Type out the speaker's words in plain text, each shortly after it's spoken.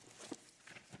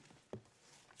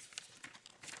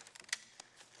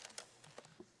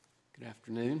Good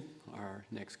afternoon. Our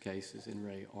next case is in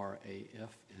re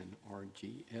RAF and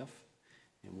RGF,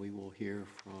 and we will hear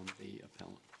from the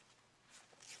appellant.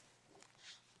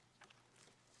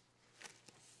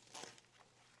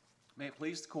 May it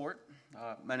please the court,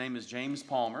 my name is James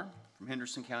Palmer from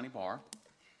Henderson County Bar.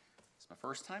 It's my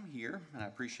first time here, and I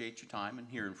appreciate your time and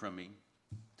hearing from me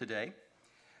today.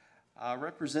 I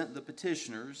represent the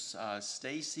petitioners,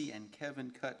 Stacy and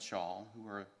Kevin Cutshaw, who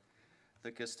are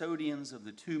the custodians of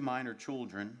the two minor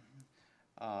children.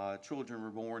 Children were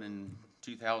born in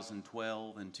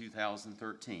 2012 and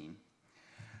 2013.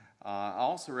 I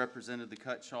also represented the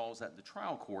Cutshaws at the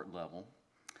trial court level,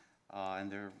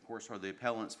 and there, of course, are the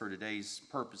appellants for today's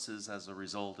purposes as a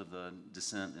result of the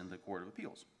dissent in the Court of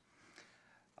Appeals.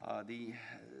 The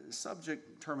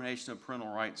subject termination of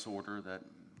parental rights order that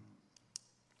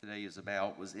today is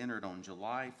about was entered on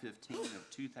July 15 of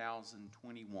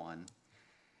 2021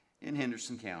 in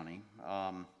Henderson County.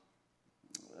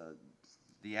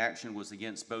 The action was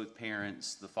against both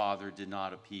parents. The father did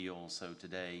not appeal, so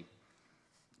today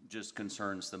just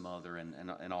concerns the mother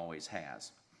and always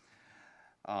has.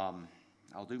 I'll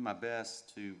do my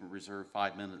best to reserve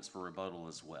 5 minutes for rebuttal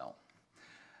as well.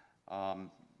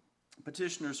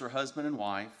 Petitioners are husband and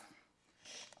wife.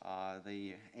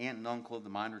 The aunt and uncle of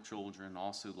the minor children,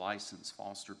 also licensed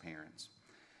foster parents.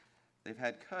 They've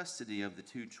had custody of the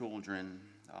two children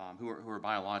who are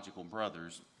biological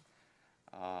brothers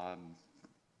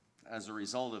as a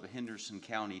result of a Henderson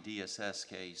County DSS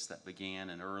case that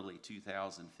began in early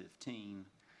 2015,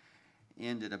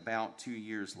 ended about 2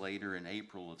 years later in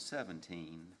April of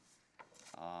 17.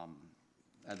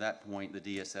 At that point, the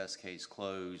DSS case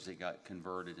closed. It got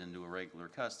converted into a regular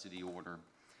custody order,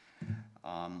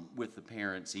 with the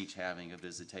parents each having a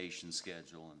visitation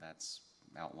schedule, and that's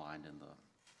outlined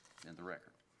in the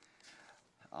record.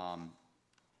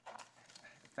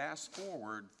 Fast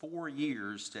forward 4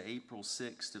 years to April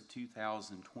 6th of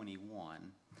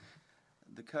 2021,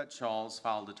 the Cutshaws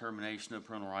filed a termination of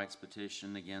parental rights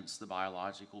petition against the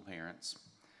biological parents.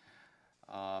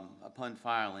 Upon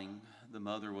filing, the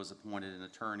mother was appointed an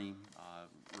attorney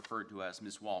referred to as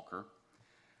Ms. Walker.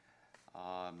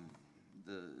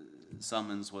 The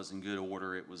summons was in good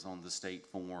order. It was on the state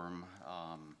form,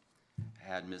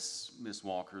 had Ms.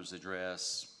 Walker's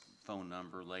address, phone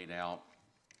number laid out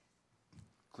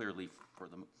clearly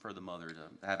for the mother to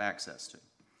have access to.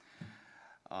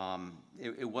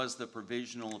 It was the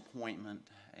provisional appointment,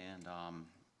 and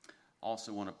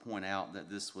also want to point out that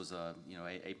this was a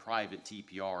private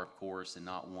TPR, of course, and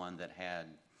not one that had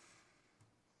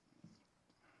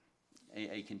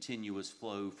a continuous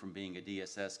flow from being a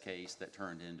DSS case that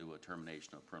turned into a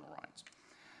termination of parental rights.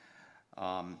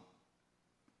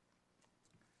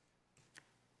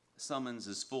 Summons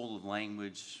is full of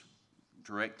language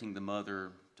directing the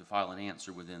mother to file an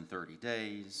answer within 30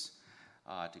 days,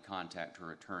 to contact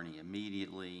her attorney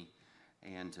immediately,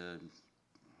 and to,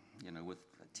 with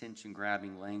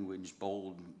attention-grabbing language,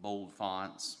 bold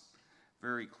fonts,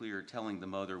 very clear, telling the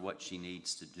mother what she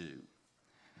needs to do.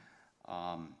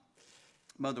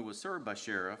 Mother was served by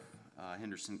Sheriff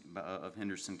of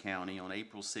Henderson County on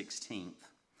April 16th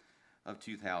of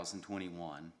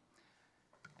 2021,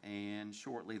 and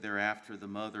shortly thereafter, the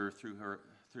mother, through her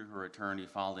attorney,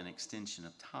 filed an extension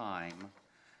of time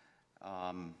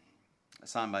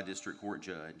assigned by district court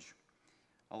judge,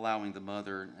 allowing the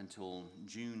mother until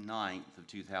June 9th of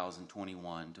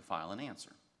 2021 to file an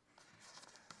answer.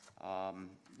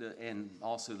 And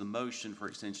also the motion for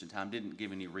extension time didn't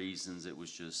give any reasons. It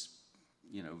was just,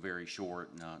 very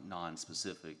short,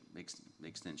 non-specific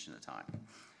extension of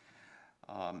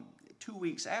time. 2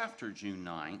 weeks after June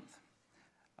 9th,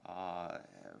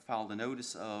 filed a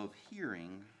notice of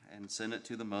hearing and sent it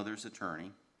to the mother's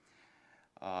attorney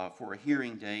for a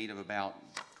hearing date of about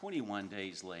 21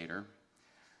 days later,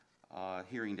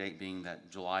 hearing date being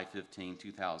that July 15,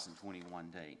 2021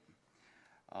 date.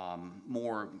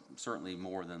 Certainly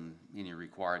more than any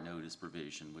required notice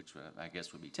provision, which I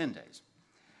guess would be 10 days.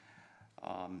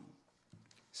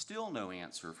 Still no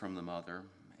answer from the mother,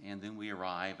 and then we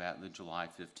arrive at the July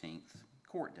 15th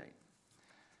court date.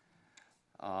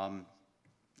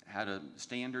 Had a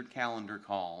standard calendar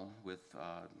call with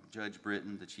Judge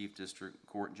Britton, the Chief District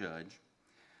Court Judge.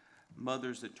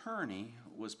 Mother's attorney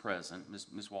was present,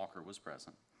 Ms. Walker was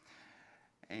present,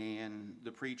 and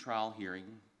the pretrial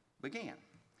hearing began.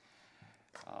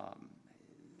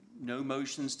 No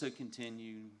motions to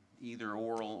continue, either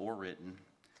oral or written.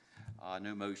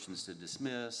 No motions to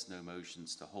dismiss, no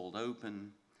motions to hold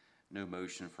open, no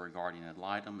motion for a guardian ad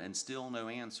litem, and still no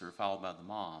answer filed by the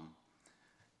mom,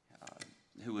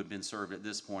 who had been served at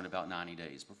this point about 90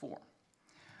 days before.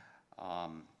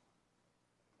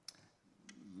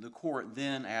 The court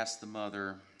then asked the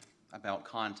mother about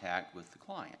contact with the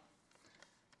client,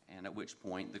 and at which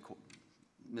point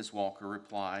Ms. Walker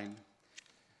replied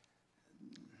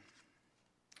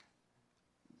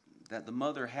that the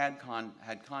mother had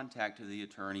contacted the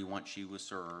attorney once she was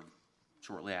served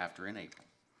shortly after in April.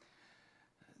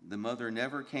 The mother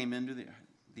never came into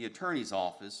the attorney's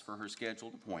office for her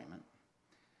scheduled appointment.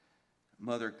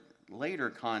 Mother later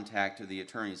contacted the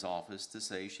attorney's office to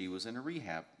say she was in a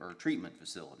rehab or treatment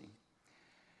facility.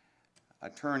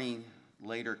 Attorney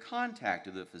later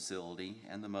contacted the facility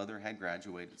and the mother had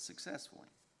graduated successfully,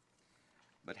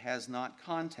 but has not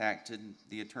contacted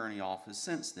the attorney office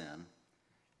since then,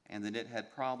 and that it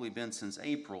had probably been since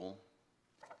April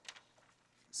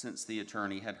since the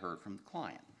attorney had heard from the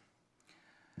client.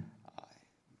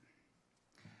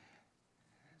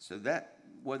 So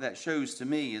what that shows to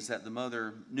me is that the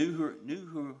mother knew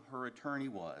who her attorney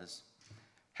was,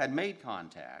 had made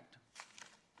contact.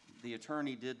 The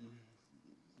attorney did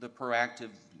the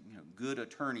proactive, good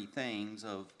attorney things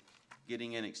of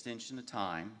getting an extension of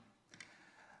time.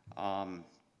 And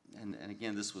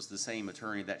again, this was the same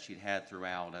attorney that she'd had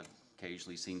throughout. I've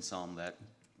occasionally seen some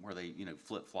where they,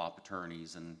 flip-flop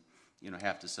attorneys and,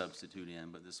 have to substitute in,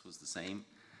 but this was the same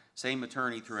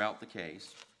attorney throughout the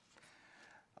case.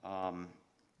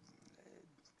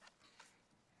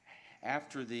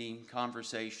 After the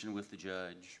conversation with the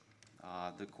judge,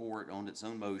 the court, on its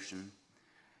own motion,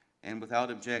 and without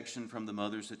objection from the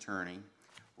mother's attorney,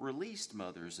 released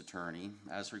mother's attorney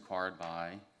as required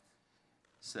by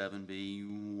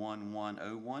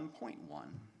 7B1101.1,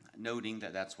 noting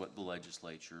that that's what the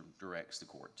legislature directs the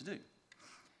court to do.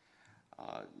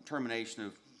 Termination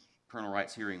of parental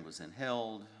rights hearing was then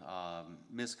held.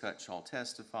 Ms. Cutshaw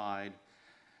testified,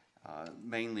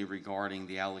 mainly regarding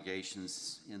the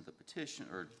allegations in the petition,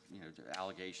 or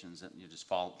allegations that just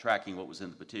tracking what was in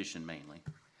the petition mainly,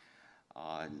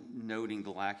 noting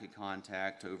the lack of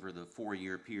contact over the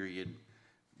 4-year period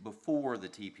before the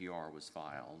TPR was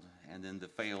filed, and then the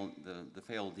failed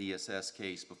DSS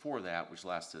case before that, which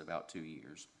lasted about 2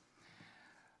 years.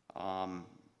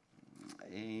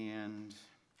 And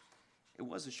it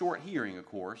was a short hearing, of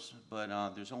course,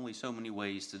 but there's only so many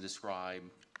ways to describe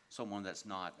someone that's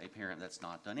not a parent that's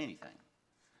not done anything,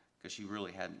 because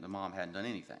the mom hadn't done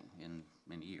anything in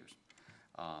many years.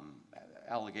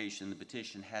 Allegation, the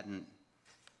petition hadn't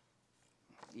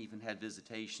even had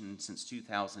visitation since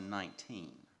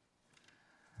 2019.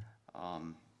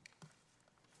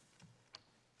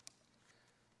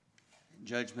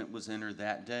 Judgment was entered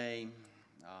that day.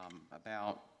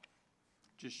 About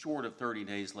just short of 30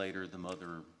 days later, the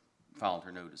mother filed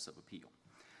her notice of appeal.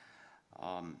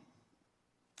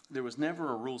 There was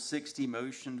never a Rule 60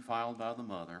 motion filed by the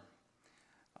mother.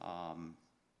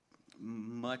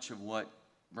 Much of what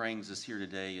brings us here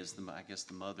today is, I guess,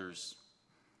 the mother's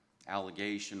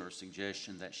allegation or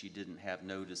suggestion that she didn't have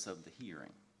notice of the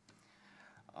hearing.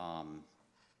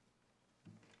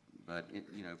 But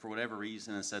for whatever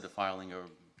reason, instead of filing a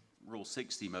Rule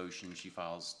 60 motion, she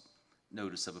files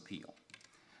notice of appeal.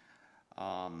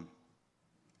 I'm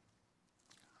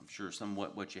sure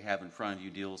somewhat what you have in front of you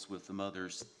deals with the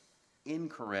mother's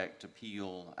incorrect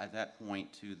appeal at that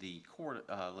point to the court.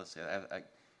 Let's say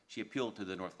she appealed to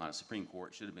the North Carolina Supreme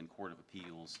Court. Should have been Court of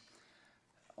Appeals.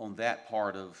 On that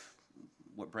part of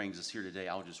what brings us here today,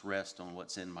 I'll just rest on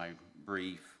what's in my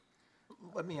brief.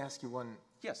 Let me ask you one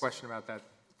Yes. question about that.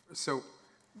 So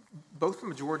both the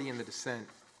majority and the dissent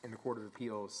in the Court of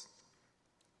Appeals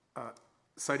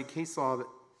cited case law that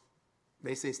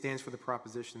they say stands for the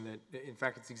proposition that, in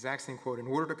fact, it's the exact same quote, in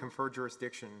order to confer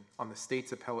jurisdiction on the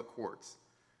state's appellate courts,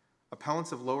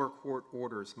 appellants of lower court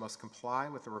orders must comply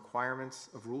with the requirements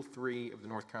of Rule 3 of the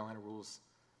North Carolina Rules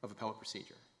of Appellate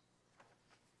Procedure.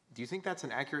 Do you think that's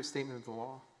an accurate statement of the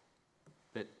law?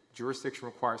 That jurisdiction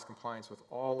requires compliance with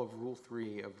all of Rule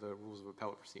 3 of the Rules of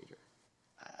Appellate Procedure?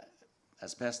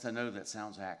 As best I know, that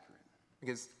sounds accurate.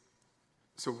 Because,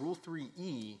 so Rule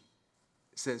 3E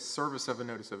says service of a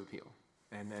notice of appeal.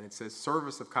 And then it says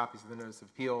service of copies of the notice of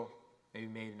appeal may be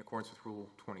made in accordance with Rule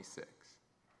 26.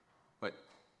 But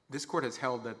this court has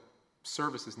held that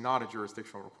service is not a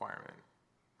jurisdictional requirement,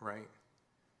 right?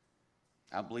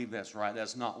 I believe that's right.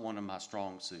 That's not one of my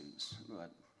strong suits.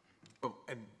 But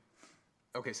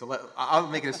Okay, so I'll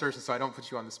make an assertion so I don't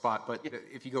put you on the spot, but yeah.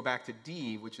 If you go back to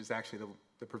D, which is actually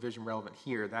the provision relevant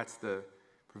here, that's the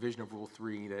provision of Rule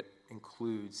 3 that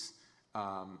includes,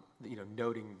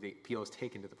 noting the appeal is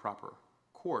taken to the proper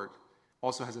court,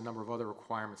 also has a number of other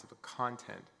requirements of the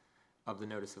content of the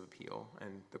notice of appeal.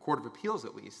 And the Court of Appeals,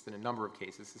 at least, in a number of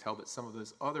cases, has held that some of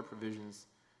those other provisions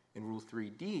in Rule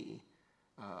 3D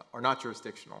are not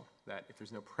jurisdictional, that if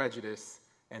there's no prejudice,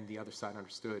 and the other side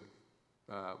understood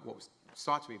what was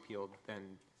sought to be appealed,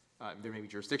 then there may be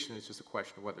jurisdiction. It's just a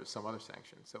question of whether there's some other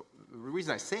sanction. So the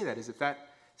reason I say that is if that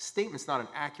statement's not an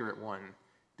accurate one,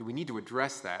 do we need to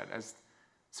address that as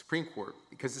Supreme Court?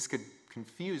 Because this could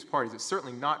confuse parties. It's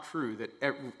certainly not true that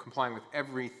complying with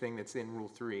everything that's in Rule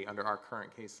 3 under our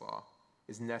current case law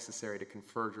is necessary to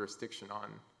confer jurisdiction on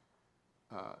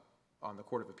the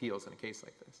Court of Appeals in a case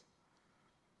like this.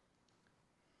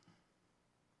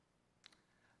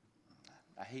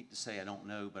 I hate to say I don't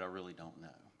know, but I really don't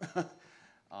know.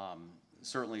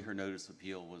 Certainly her notice of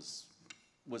appeal was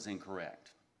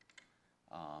incorrect.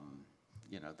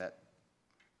 You know,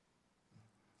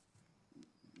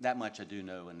 that much I do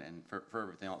know, and for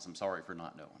everything else, I'm sorry for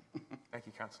not knowing. Thank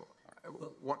you, counsel.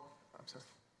 I'm sorry.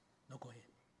 No, go ahead.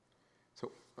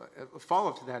 So a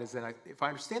follow-up to that is that if I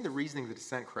understand the reasoning of the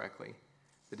dissent correctly,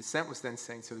 the dissent was then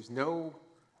saying, so there's no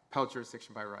appellate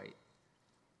jurisdiction by right.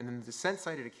 And then the dissent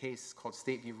cited a case called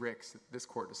State v. Ricks that this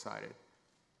court decided,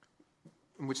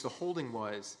 in which the holding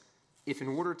was, if in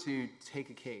order to take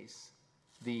a case,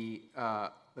 the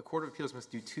Court of Appeals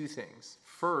must do two things.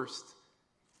 First,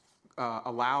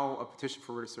 allow a petition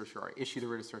for writ of certiorari, issue the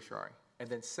writ of certiorari. And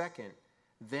then second,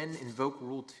 then invoke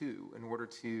Rule 2 in order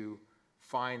to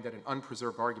find that an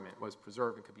unpreserved argument was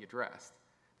preserved and could be addressed.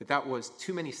 That was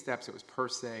too many steps. It was per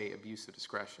se abuse of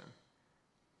discretion.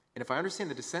 And if I understand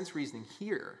the dissent's reasoning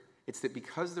here, it's that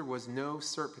because there was no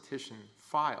cert petition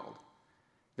filed,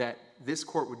 that this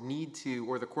court would need to,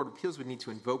 or the Court of Appeals would need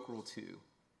to invoke Rule 2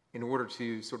 in order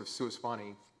to sort of sua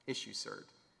sponte issue cert,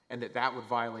 and that would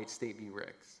violate State v.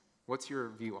 Ricks. What's your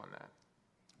view on that?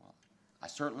 Well, I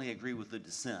certainly agree with the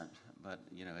dissent, but,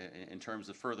 you know, in terms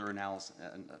of further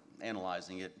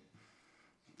analyzing it,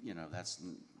 you know, that's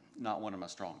not one of my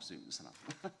strong suits.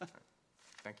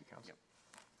 Thank you, counsel.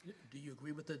 Yep. Do you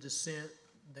agree with the dissent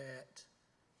that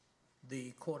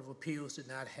the Court of Appeals did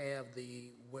not have the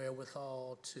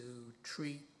wherewithal to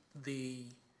treat the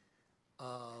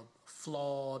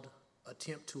flawed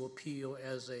attempt to appeal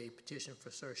as a petition for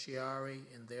certiorari,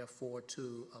 and therefore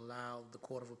to allow the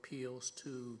Court of Appeals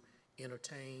to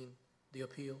entertain the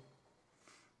appeal?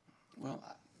 Well,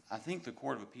 I think the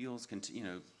Court of Appeals can, you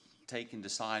know, take and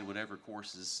decide whatever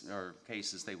courses or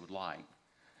cases they would like.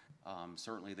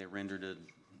 Certainly, they rendered a,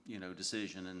 you know,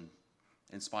 decision, and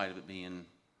in spite of it being,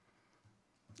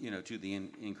 you know, to the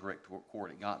incorrect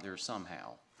court, it got there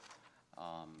somehow.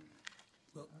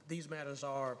 Well, these matters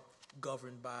are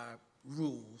governed by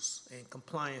rules, and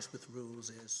compliance with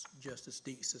rules, as Justice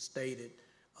Deeks has stated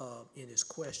in his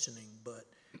questioning. But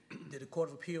did the Court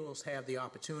of Appeals have the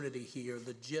opportunity here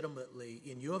legitimately,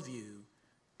 in your view,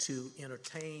 to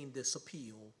entertain this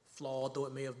appeal, flawed though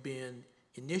it may have been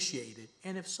initiated?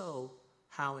 And if so,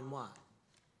 how and why?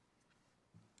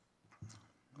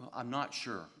 Well, I'm not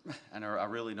sure, and I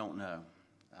really don't know.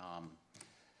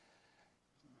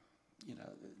 You know,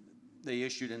 they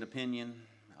issued an opinion.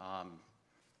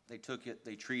 They took it,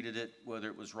 they treated it, whether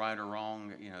it was right or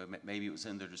wrong, you know, maybe it was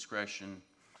in their discretion.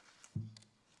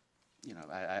 You know,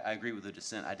 I agree with the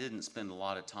dissent. I didn't spend a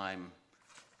lot of time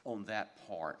on that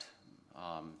part,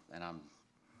 and I'm,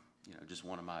 you know, just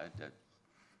one of my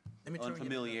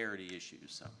unfamiliarity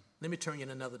issues. So. Let me turn you in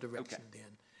another direction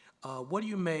then. What do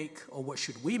you make, or what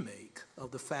should we make,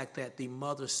 of the fact that the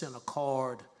mother sent a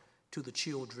card to the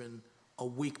children a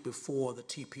week before the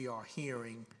TPR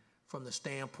hearing, from the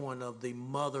standpoint of the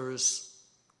mother's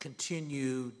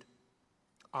continued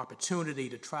opportunity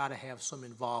to try to have some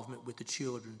involvement with the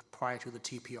children prior to the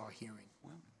TPR hearing?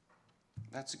 Well,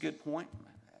 that's a good point.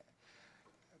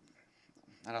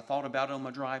 And I thought about it on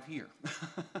my drive here.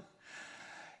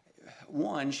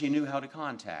 One, she knew how to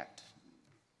contact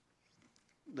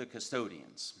the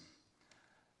custodians.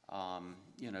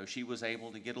 You know, she was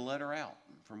able to get a letter out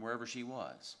from wherever she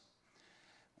was.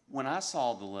 When I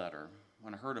saw the letter,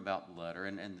 when I heard about the letter,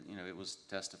 and you know, it was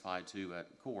testified to at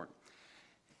court,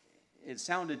 it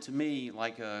sounded to me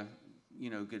like a,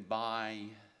 you know, goodbye,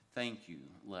 thank you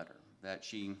letter, that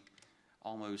she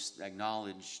almost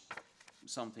acknowledged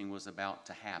something was about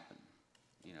to happen,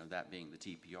 you know, that being the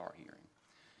TPR hearing.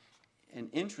 And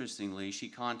interestingly,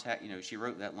 she she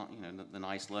wrote that, you know, the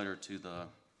nice letter to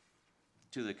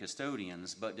the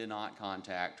custodians, but did not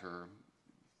contact her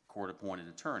court-appointed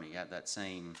attorney at that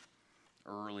same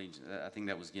I think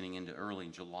that was getting into early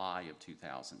July of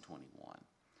 2021.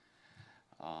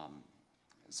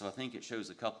 So I think it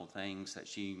shows a couple things, that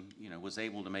she, you know, was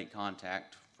able to make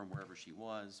contact from wherever she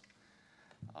was.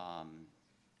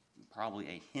 Probably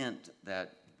a hint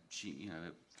that she, you know,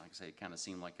 like I say, it kind of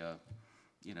seemed like a,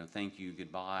 you know, thank you,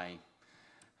 goodbye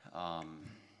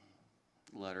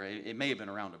letter. It may have been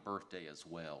around a birthday as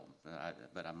well,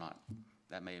 but I'm not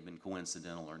that may have been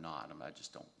coincidental or not. I mean, I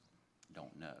just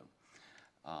don't know.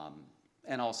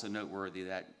 And also noteworthy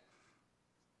that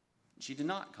she did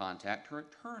not contact her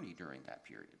attorney during that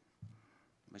period,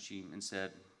 but she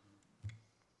instead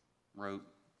wrote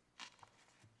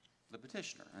the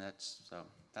petitioner. And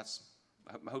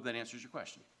I hope that answers your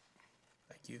question.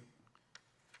 Thank you.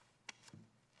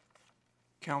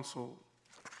 Counsel,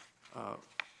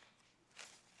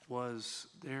 was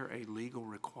there a legal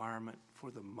requirement for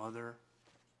the mother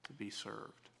to be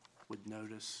served with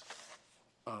notice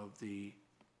of the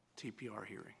TPR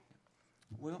hearing?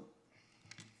 Well,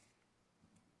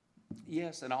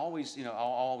 yes, and I'll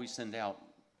always send out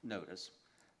notice,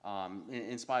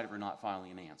 in spite of her not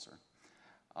filing an answer.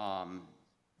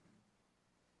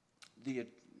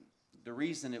 The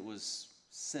reason it was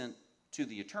sent to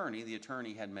the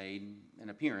attorney had made an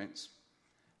appearance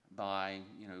by,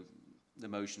 the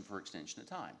motion for extension of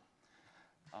time.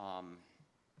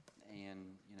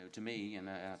 And, to me, and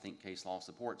I think case law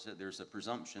supports it, there's a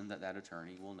presumption that that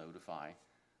attorney will notify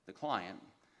the client.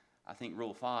 I think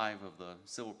Rule 5 of the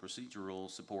Civil Procedure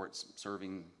Rules supports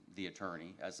serving the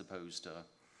attorney as opposed to,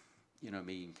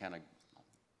 me kind of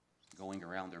going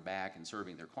around their back and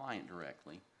serving their client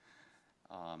directly.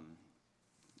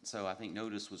 So I think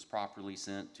notice was properly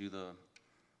sent to the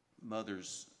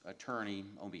mother's attorney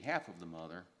on behalf of the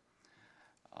mother.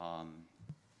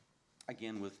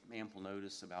 Again, with ample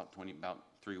notice, about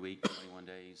 3 weeks, 21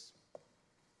 days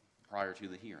prior to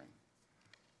the hearing.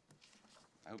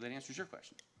 I hope that answers your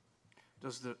question.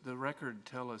 Does the record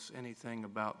tell us anything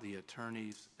about the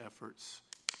attorney's efforts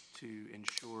to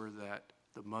ensure that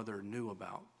the mother knew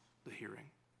about the hearing?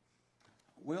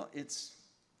 Well, it's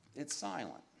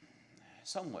silent,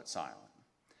 somewhat silent.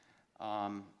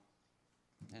 And,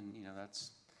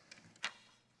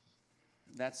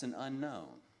 that's an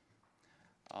unknown.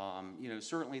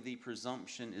 Certainly the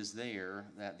presumption is there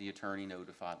that the attorney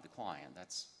notified the client.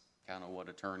 That's kind of what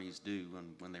attorneys do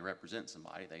when they represent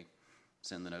somebody. They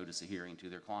send the notice of hearing to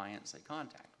their clients, they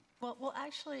contact them. Well,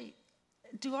 actually,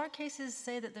 do our cases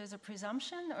say that there's a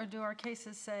presumption, or do our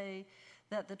cases say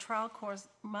that the trial court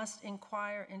must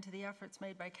inquire into the efforts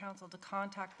made by counsel to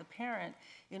contact the parent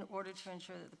in order to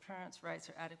ensure that the parent's rights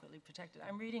are adequately protected?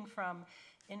 I'm reading from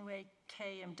Inway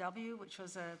KMW, which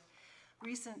was a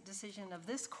recent decision of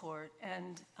this court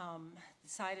and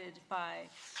cited by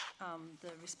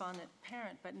the respondent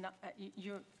parent, but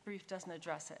your brief doesn't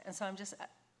address it. And so I'm just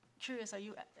curious, are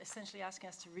you essentially asking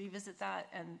us to revisit that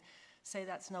and say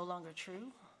that's no longer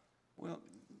true? Well,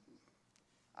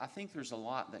 I think there's a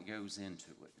lot that goes into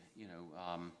it.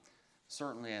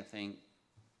 Certainly I think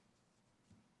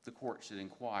the court should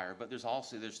inquire, but there's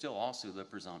still also the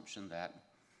presumption that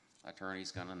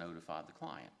attorney's going to notify the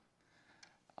client.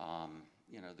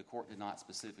 The court did not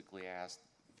specifically ask,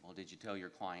 well, did you tell your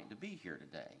client to be here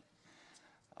today?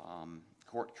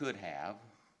 Court could have.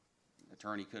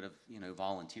 Attorney could have,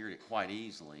 volunteered it quite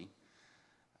easily.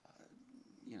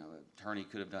 Attorney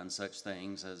could have done such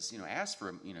things as, asked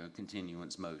for,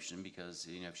 continuance motion because,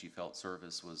 if she felt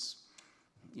service was,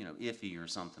 iffy or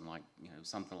something like,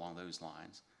 something along those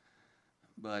lines.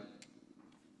 But,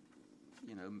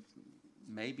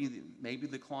 maybe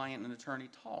the client and attorney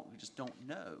talked. We just don't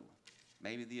know.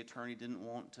 Maybe the attorney didn't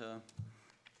want to,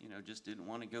 just didn't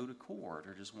want to go to court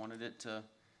or just wanted it to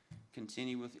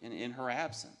continue in her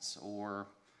absence, or,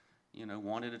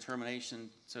 wanted a termination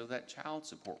so that child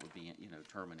support would be,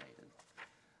 terminated.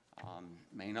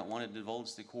 May not want to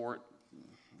divulge to court,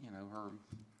 her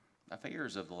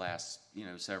affairs of the last,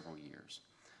 several years.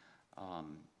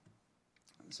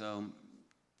 So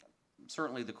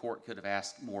certainly the court could have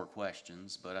asked more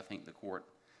questions, but I think the court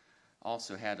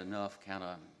also had enough kind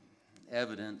of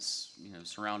evidence,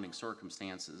 surrounding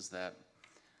circumstances that,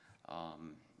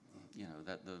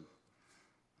 that the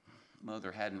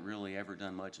mother hadn't really ever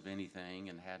done much of anything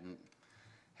and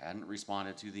hadn't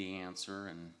responded to the answer,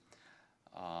 and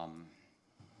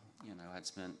had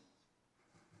spent,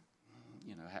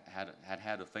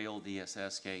 had a failed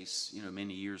DSS case,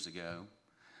 many years ago.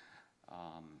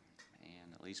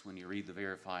 And at least when you read the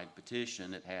verified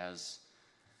petition, it has,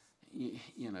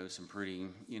 some pretty,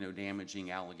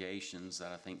 damaging allegations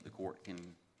that I think the court can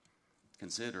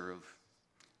consider of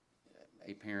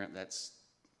a parent that's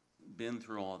been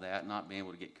through all that, not being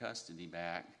able to get custody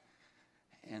back,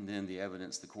 and then the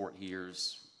evidence the court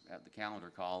hears at the calendar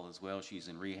call as well. She's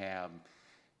in rehab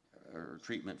or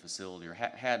treatment facility, or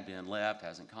had been, left,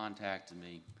 hasn't contacted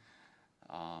me.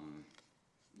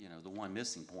 The one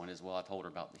missing point is, well, I told her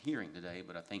about the hearing today,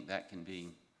 but I think that can be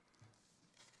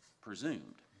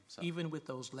presumed. So. Even with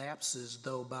those lapses,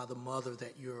 though, by the mother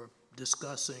that you're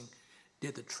discussing,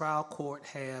 did the trial court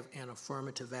have an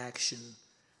affirmative action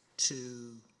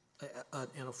to,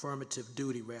 an affirmative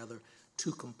duty, rather,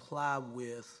 to comply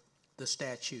with the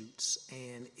statutes?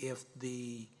 And if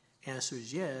the answer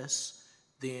is yes,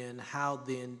 then how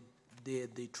then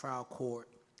did the trial court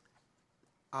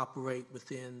operate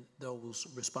within those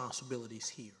responsibilities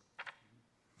here?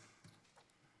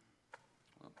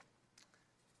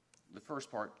 The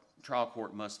first part, trial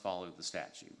court must follow the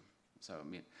statute. So, I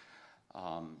mean,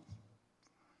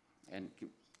 and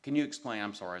can you explain,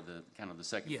 I'm sorry, the kind of the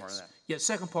second part of that? Yes,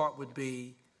 second part would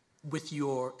be with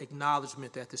your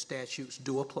acknowledgement that the statutes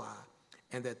do apply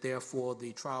and that therefore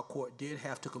the trial court did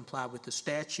have to comply with the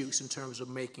statutes in terms of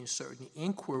making certain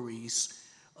inquiries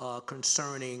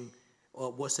concerning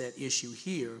what's at issue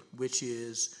here, which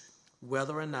is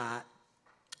whether or not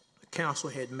counsel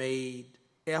had made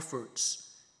efforts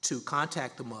to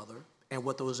contact the mother and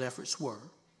what those efforts were.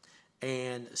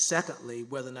 And secondly,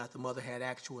 whether or not the mother had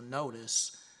actual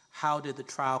notice. How did the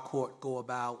trial court go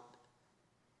about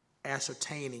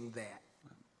ascertaining that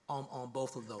on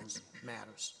both of those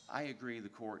matters? I agree the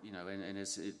court, you know, and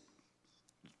it's a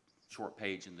short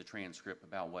page in the transcript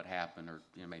about what happened, or,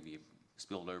 you know, maybe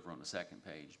spilled over on the second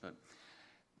page, but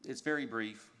it's very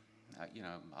brief. You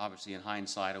know, obviously in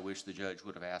hindsight, I wish the judge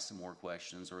would have asked some more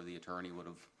questions, or the attorney would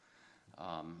have,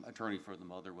 attorney for the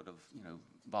mother would have, you know,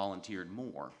 volunteered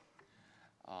more.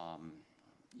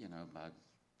 You know, my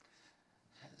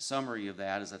summary of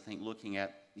that is, I think, looking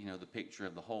at, you know, the picture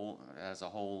of the whole, as a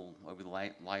whole, over the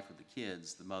life of the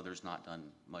kids, the mother's not done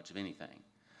much of anything.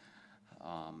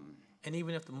 And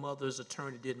even if the mother's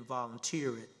attorney didn't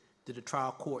volunteer it, did the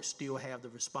trial court still have the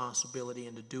responsibility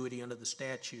and the duty under the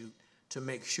statute to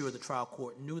make sure the trial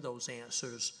court knew those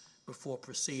answers before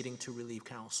proceeding to relieve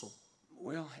counsel?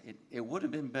 Well, it would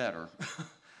have been better.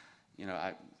 You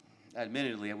know,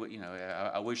 admittedly,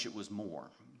 I wish it was more,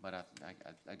 but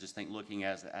I just think looking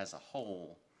as a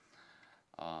whole,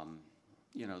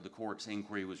 you know, the court's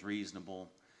inquiry was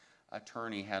reasonable.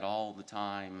 Attorney had all the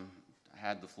time,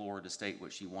 had the floor to state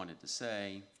what she wanted to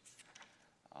say,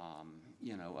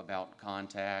 you know, about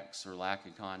contacts or lack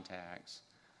of contacts.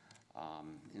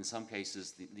 In some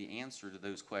cases, the answer to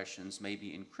those questions may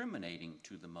be incriminating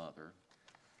to the mother.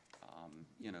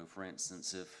 You know, for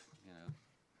instance, if, you know,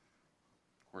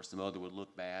 of course, the mother would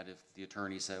look bad if the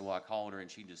attorney said, well, I called her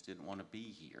and she just didn't want to be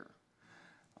here.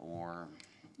 Or,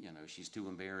 you know, she's too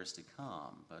embarrassed to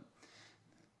come. But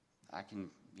I can,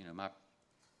 you know, my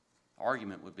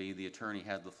argument would be the attorney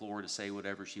had the floor to say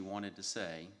whatever she wanted to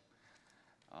say.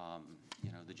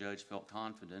 You know, the judge felt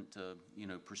confident to, you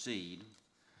know, proceed.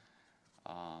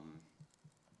 And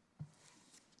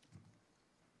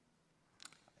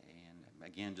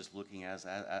again, just looking as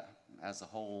a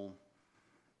whole,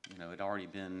 you know, it had already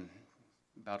been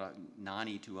about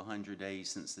 90 to 100 days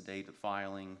since the date of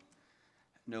filing.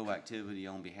 No activity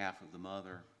on behalf of the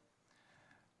mother.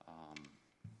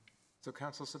 So,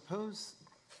 counsel, suppose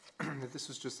that this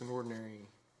was just an ordinary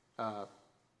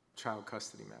child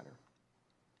custody matter,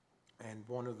 and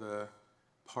one of the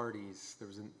parties, there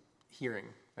was a hearing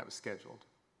that was scheduled.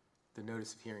 The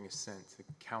notice of hearing is sent to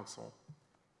counsel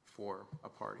for a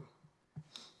party,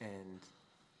 and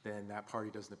then that party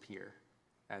doesn't appear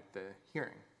at the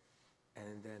hearing,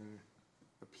 and then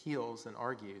appeals and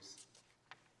argues,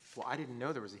 well, I didn't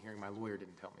know there was a hearing, my lawyer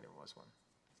didn't tell me there was one.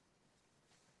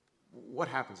 What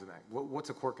happens in that? What's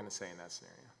a court going to say in that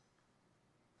scenario?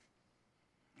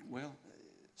 Well,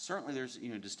 certainly there's, you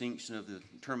know, distinction of the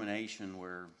termination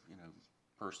where, you know,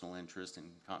 personal interest and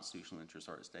constitutional interests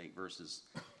are at stake versus,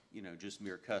 you know, just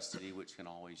mere custody, which can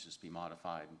always just be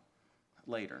modified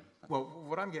later. Well,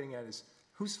 what I'm getting at is,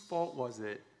 whose fault was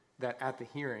it that at the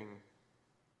hearing,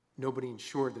 nobody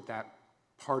ensured that that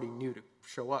party knew to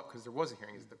show up because there was a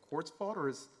hearing? Is it the court's fault, or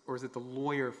is it the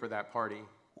lawyer for that party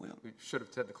who should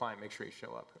have said to the client, make sure you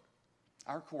show up?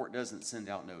 Our court doesn't send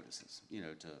out notices, you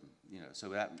know, to, you know,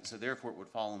 so therefore it would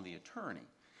fall on the attorney.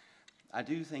 I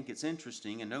do think it's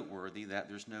interesting and noteworthy that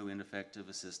there's no ineffective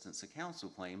assistance of counsel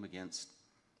claim against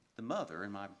the mother,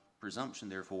 and my presumption,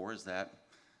 therefore, is that,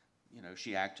 you know,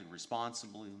 she acted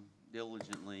responsibly,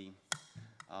 diligently,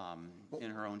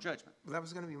 in her own judgment. Well, that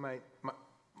was going to be my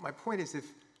point is,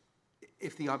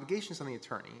 if the obligation is on the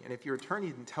attorney, and if your attorney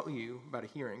didn't tell you about a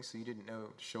hearing, so you didn't know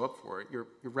to show up for it, your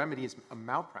remedy is a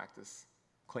malpractice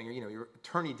claim. You know, your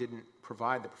attorney didn't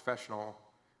provide the professional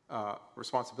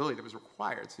responsibility that was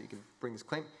required so you could bring this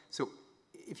claim. So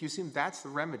if you assume that's the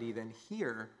remedy, then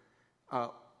here,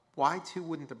 why too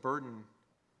wouldn't the burden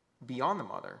be on the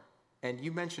mother? And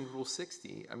you mentioned Rule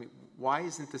 60. I mean, why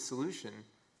isn't the solution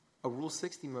a Rule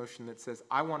 60 motion that says,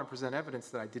 I want to present evidence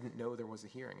that I didn't know there was a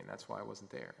hearing, and that's why I wasn't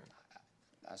there?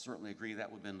 I certainly agree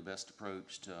that would have been the best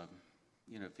approach to,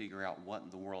 figure out what in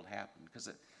the world happened. Because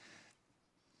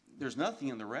there's nothing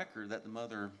in the record that the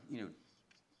mother,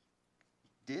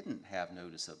 didn't have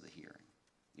notice of the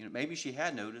hearing. Maybe she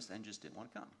had notice and just didn't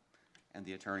want to come. And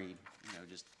the attorney,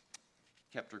 just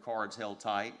kept her cards held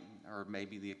tight, or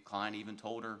maybe the client even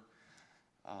told her,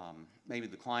 maybe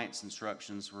the client's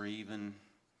instructions were even,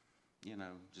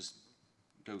 just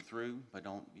go through, but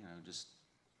don't, just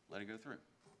let it go through.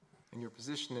 And your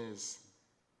position is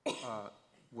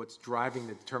what's driving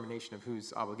the determination of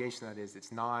whose obligation that is.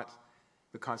 It's not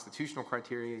the constitutional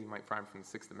criteria you might find from the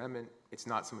Sixth Amendment. It's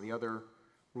not some of the other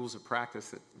rules of practice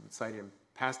that cited in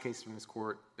past cases from this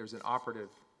court. There's an operative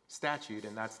statute,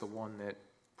 and that's the one that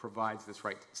provides this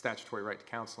statutory right to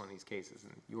counsel in these cases.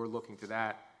 And you're looking to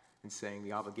that and saying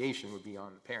the obligation would be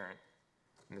on the parent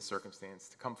in this circumstance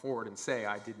to come forward and say,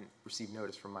 I didn't receive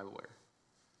notice from my lawyer.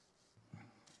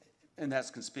 And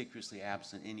that's conspicuously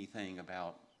absent anything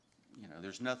about,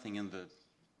 there's nothing in the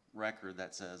record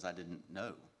that says I didn't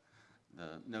know.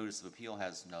 The notice of appeal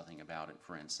has nothing about it,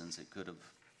 for instance. It could have,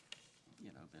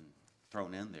 been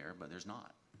thrown in there, but there's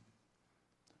not.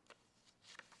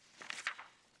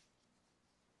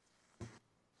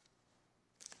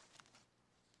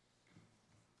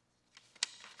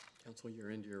 Counsel, you're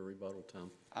into your rebuttal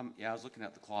time. Yeah, I was looking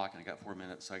at the clock, and I got 4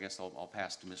 minutes, so I guess I'll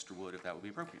pass to Mr. Wood if that would be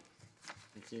appropriate.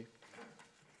 Thank you.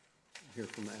 Hear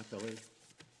from the appellee.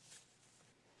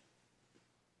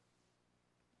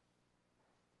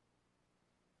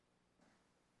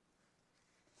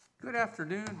 Good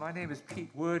afternoon. My name is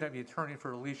Pete Wood. I'm the attorney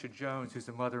for Alicia Jones, who's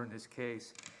the mother in this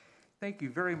case. Thank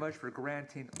you very much for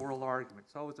granting oral argument.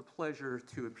 It's always a pleasure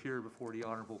to appear before the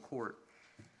honorable court.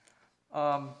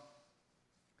 I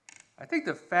think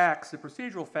the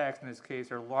procedural facts in this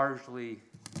case are largely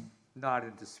not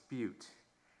in dispute.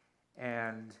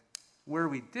 And where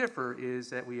we differ is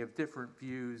that we have different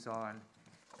views on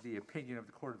the opinion of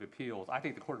the Court of Appeals. I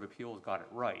think the Court of Appeals got it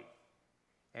right,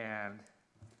 and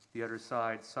the other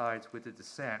side sides with the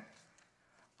dissent.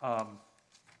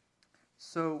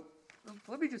 So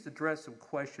let me just address some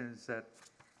questions that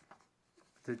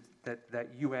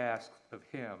you asked of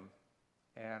him,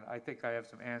 and I think I have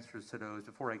some answers to those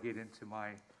before I get into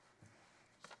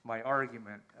my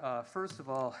argument. First of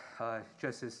all,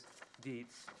 Justice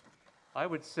Dietz, I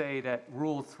would say that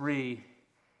Rule 3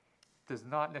 does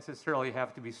not necessarily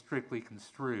have to be strictly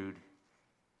construed.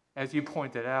 As you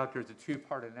pointed out, there's a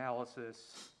two-part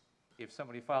analysis. If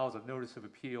somebody files a notice of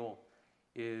appeal,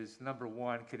 is number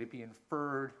one, could it be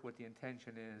inferred what the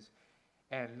intention is?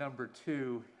 And number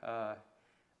two,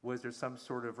 was there some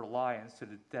sort of reliance to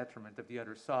the detriment of the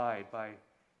other side by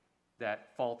that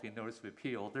faulty notice of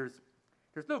appeal? There's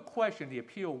no question the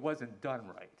appeal wasn't done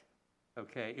right.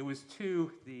 Okay, it was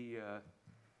to the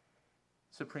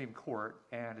Supreme Court,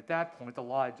 and at that point, the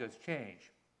law had just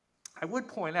changed. I would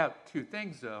point out two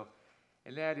things, though,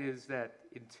 and that is that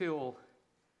until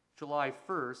July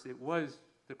 1st, it was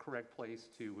the correct place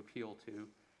to appeal to,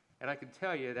 and I can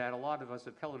tell you that a lot of us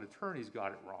appellate attorneys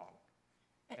got it wrong,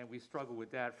 and we struggled with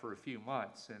that for a few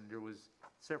months, and there was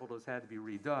several of those had to be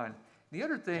redone. The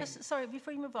other thing... Sorry,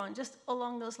 before you move on, just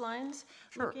along those lines,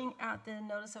 Sure. Looking at the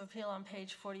notice of appeal on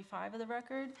page 45 of the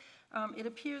record, it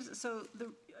appears, so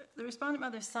the respondent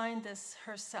mother signed this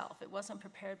herself. It wasn't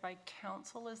prepared by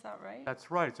counsel, is that right?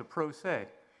 That's right, it's a pro se.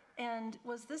 And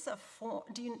was this a form,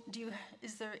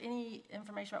 is there any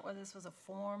information about whether this was a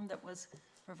form that was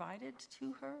provided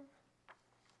to her?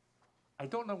 I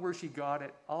don't know where she got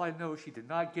it. All I know is she did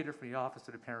not get it from the Office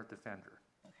of the Parent Defender.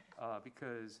 Okay.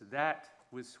 Because that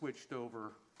was switched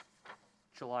over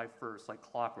July 1st, like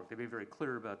clockwork. They made very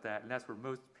clear about that, and that's where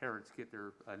most parents get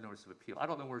their notice of appeal. I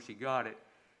don't know where she got it,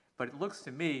 but it looks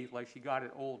to me like she got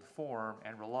an old form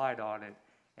and relied on it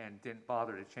and didn't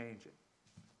bother to change it.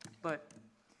 But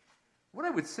what I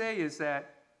would say is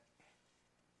that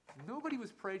nobody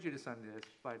was prejudiced on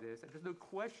by this, and there's no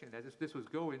question that this was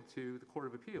going to the Court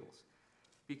of Appeals,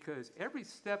 because every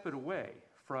step of the way,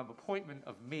 from appointment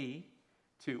of me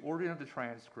to ordering of the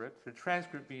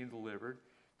transcript being delivered,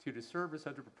 to the service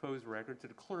of the proposed record, to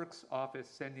the clerk's office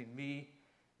sending me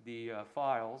the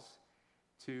files,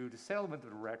 to the settlement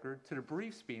of the record, to the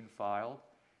briefs being filed,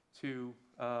 to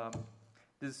the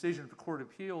decision of the Court of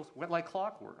Appeals, went like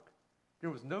clockwork. There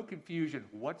was no confusion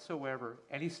whatsoever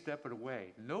any step of the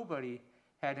way. Nobody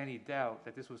had any doubt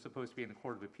that this was supposed to be in the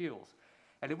Court of Appeals.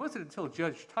 And it wasn't until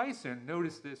Judge Tyson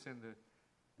noticed this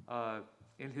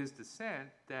in his dissent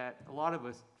that a lot of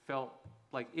us felt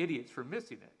like idiots for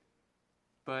missing it.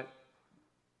 But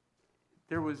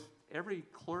there was every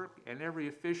clerk and every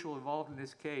official involved in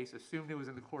this case assumed it was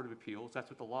in the Court of Appeals.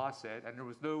 That's what the law said, and there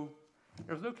was no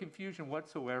There was no confusion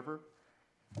whatsoever.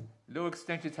 No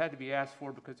extensions had to be asked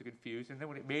for because of confusion. Then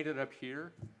when it made it up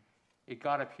here, it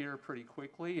got up here pretty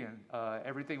quickly, and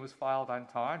everything was filed on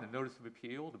time, the notice of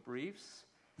appeal, the briefs,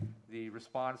 the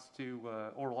response to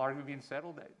oral argument being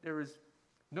settled. There was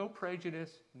no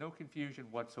prejudice, no confusion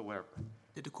whatsoever.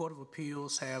 Did the Court of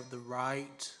Appeals have the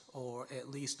right, or at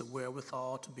least the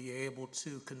wherewithal, to be able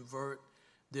to convert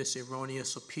this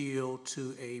erroneous appeal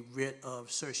to a writ of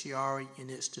certiorari in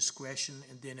its discretion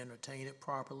and then entertain it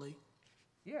properly?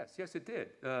 Yes, it did.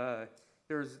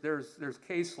 There's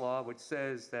case law which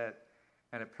says that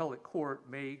an appellate court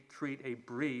may treat a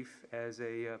brief as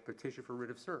a petition for writ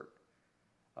of cert.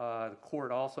 The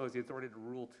court also has the authority to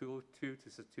Rule 202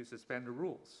 to suspend the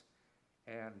rules,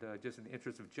 and just in the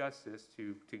interest of justice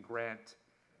to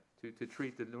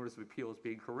treat the notice of appeal as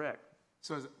being correct.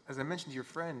 So as I mentioned to your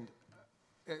friend,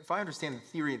 if I understand the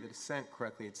theory of the dissent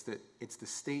correctly, it's the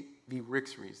State v.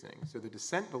 Ricks reasoning. So the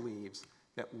dissent believes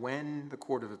that when the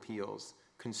Court of Appeals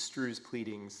construes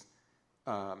pleadings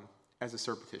as a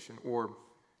cert petition, or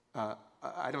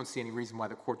I don't see any reason why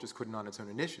the court just couldn't on its own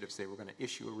initiative say we're going to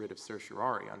issue a writ of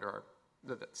certiorari under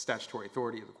the statutory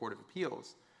authority of the Court of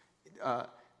Appeals.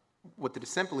 What the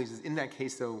dissent believes is in that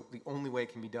case, though, the only way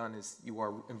it can be done is you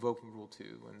are invoking Rule 2,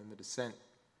 and then the dissent,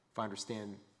 if I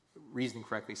understand reasoning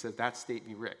correctly, says that's State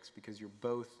v. Ricks, because you're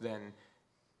both then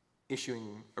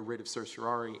issuing a writ of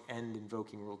certiorari and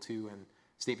invoking Rule 2, and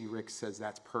State v. Ricks says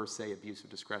that's per se abuse of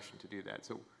discretion to do that.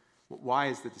 So why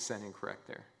is the dissent incorrect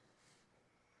there?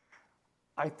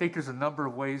 I think there's a number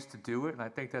of ways to do it, and I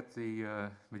think that the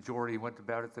majority went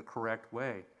about it the correct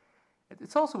way.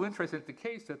 It's also interesting that the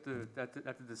case that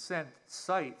the dissent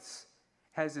cites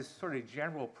has this sort of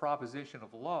general proposition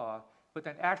of law, but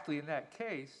then actually in that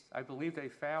case, I believe they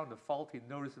found the faulty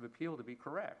notice of appeal to be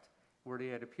correct, where they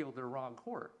had appealed to the wrong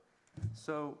court.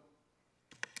 So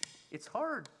it's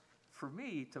hard for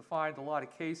me to find a lot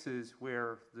of cases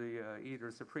where the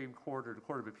either Supreme Court or the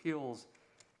Court of Appeals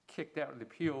kicked out an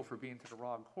appeal for being to the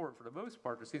wrong court. For the most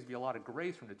part, there seems to be a lot of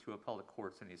grace from the two appellate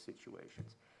courts in these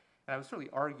situations. And I would certainly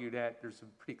argue that there's some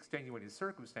pretty extenuating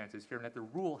circumstances here and that the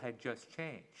rule had just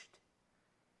changed.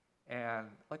 And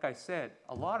like I said,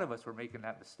 a lot of us were making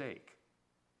that mistake.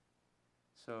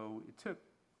 So it took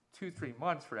 2-3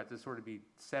 months for that to sort of be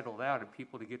settled out and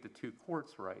people to get the two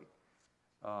courts right.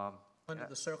 Under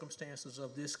the circumstances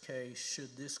of this case,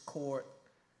 should this court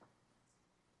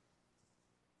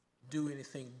do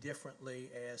anything differently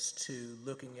as to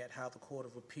looking at how the Court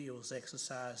of Appeals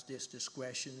exercised its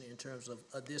discretion in terms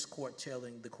of this court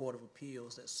telling the Court of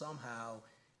Appeals that somehow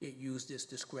it used its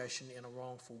discretion in a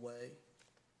wrongful way?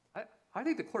 I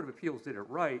think the Court of Appeals did it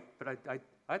right, but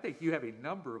I think you have a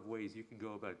number of ways you can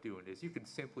go about doing this. You can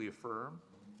simply affirm.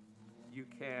 You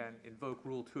can invoke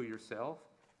Rule 2 yourself.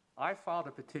 I filed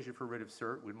a petition for writ of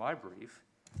cert with my brief.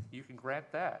 You can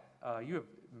grant that. You have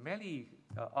many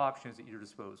options at your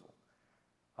disposal.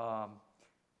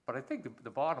 But I think the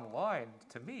bottom line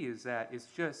to me is that it's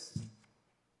just,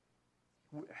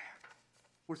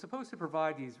 we're supposed to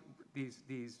provide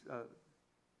these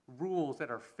rules that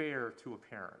are fair to a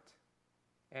parent.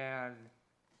 And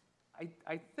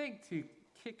I think to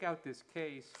kick out this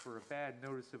case for a bad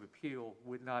notice of appeal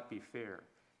would not be fair,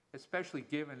 especially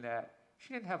given that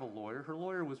she didn't have a lawyer. Her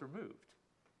lawyer was removed.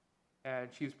 And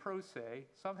she was pro se.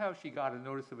 Somehow she got a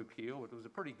notice of appeal. It was a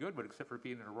pretty good one, except for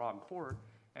being in the wrong court.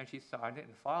 And she signed it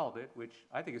and filed it, which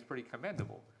I think is pretty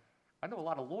commendable. I know a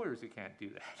lot of lawyers who can't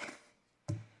do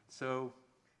that. So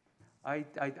I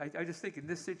just think in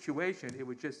this situation, it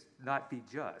would just not be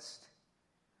just.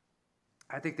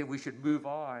 I think that we should move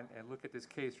on and look at this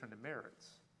case from the merits.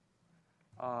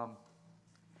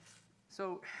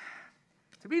 So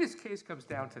to me, this case comes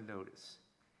down to notice.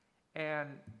 And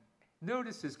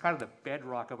notice is kind of the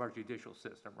bedrock of our judicial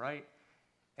system, right?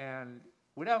 And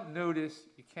without notice,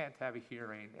 you can't have a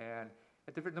hearing. And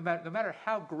no matter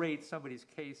how great somebody's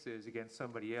case is against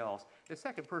somebody else, the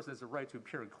second person has the right to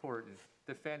appear in court and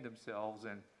defend themselves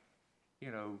and,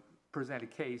 present a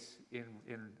case in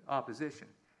opposition.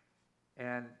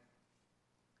 And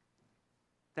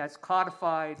that's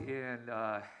codified in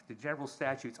the general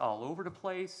statutes all over the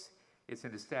place. It's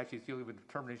in the statutes dealing with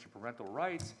determination of parental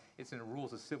rights. It's in the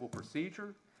rules of civil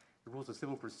procedure. The rules of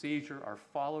civil procedure are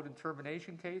followed in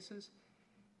termination cases.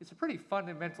 It's a pretty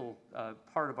fundamental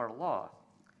part of our law.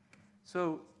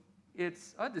 So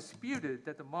it's undisputed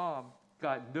that the mom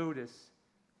got notice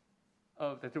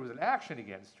that there was an action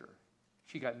against her.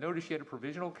 She got notice she had a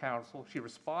provisional counsel. She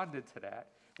responded to that.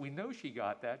 We know she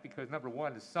got that because, number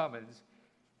one, the summons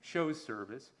shows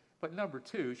service, but number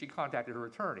two, she contacted her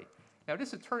attorney. Now,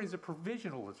 this attorney is a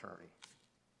provisional attorney.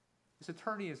 This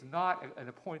attorney is not an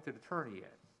appointed attorney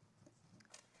yet.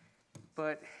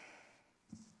 But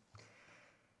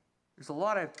there's a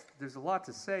lot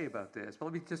to say about this, but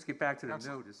let me just get back to the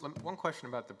Counsel, notice. one question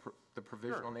about the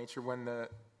provisional Sure. nature. When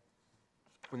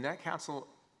that counsel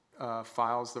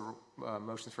files the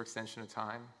motions for extension of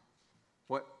time,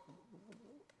 what,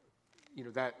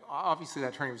 that, obviously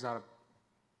that attorney was not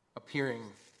appearing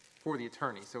for the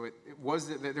attorney, so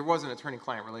there was an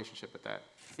attorney-client relationship at that.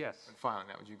 Yes. When filing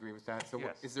that, would you agree with that? So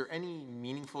Yes. is there any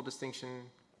meaningful distinction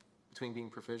between being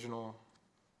provisional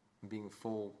and being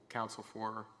full counsel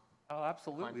for? Oh,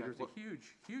 absolutely. Contact. There's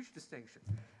a huge distinction.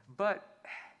 But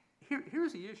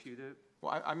here's the issue.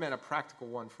 Well, I meant a practical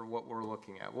one for what we're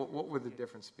looking at. What would the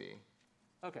difference be?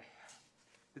 Okay.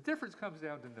 The difference comes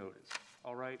down to notice,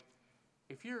 all right?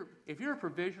 If you're a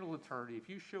provisional attorney, if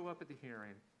you show up at the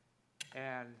hearing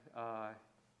and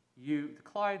the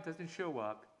client doesn't show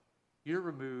up, you're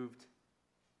removed,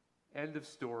 end of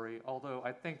story, although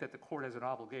I think that the court has an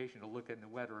obligation to look into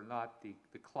whether or not the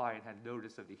client had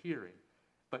notice of the hearing,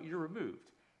 but you're removed.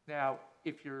 Now,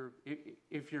 if your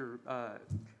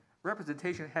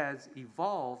representation has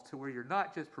evolved to where you're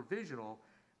not just provisional,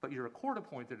 but you're a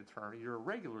court-appointed attorney, you're a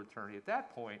regular attorney at that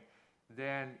point,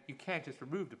 then you can't just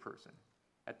remove the person.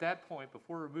 At that point,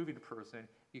 before removing the person,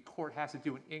 the court has to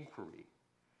do an inquiry.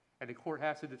 And the court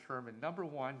has to determine, number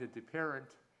one, did the parent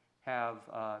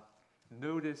have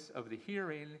notice of the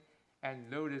hearing and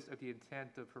notice of the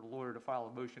intent of her lawyer to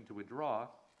file a motion to withdraw.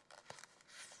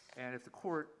 And if the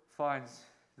court finds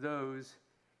those,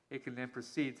 it can then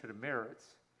proceed to the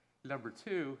merits. Number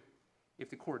two, if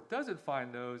the court doesn't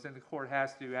find those, then the court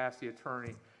has to ask the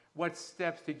attorney, what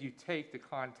steps did you take to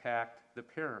contact the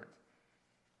parent?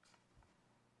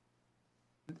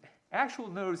 Actual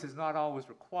notice is not always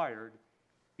required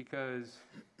because,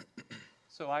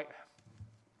 so I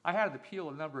had an appeal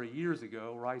a number of years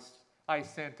ago where I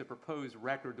sent a proposed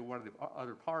record to one of the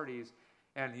other parties,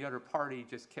 and the other party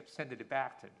just kept sending it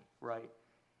back to me, right?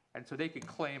 And so they could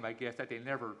claim, I guess, that they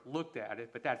never looked at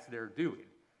it, but that's their doing.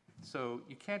 So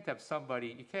you can't have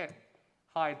somebody, you can't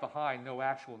hide behind no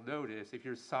actual notice if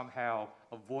you're somehow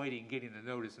avoiding getting the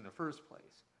notice in the first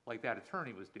place, like that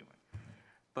attorney was doing.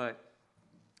 But,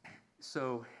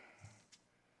 so,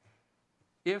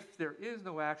 if there is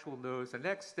no actual notice, the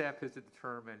next step is to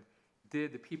determine,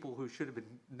 did the people who should have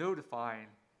been notifying,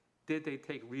 did they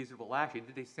take reasonable action?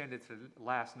 Did they send it to the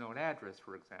last known address,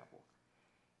 for example?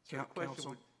 So the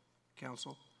question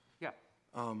Counsel? Yeah.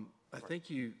 I think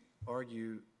you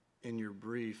argue in your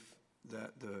brief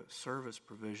that the service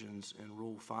provisions in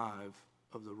Rule 5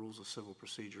 of the Rules of Civil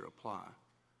Procedure apply.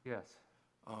 Yes.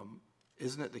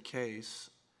 Isn't it the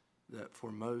case that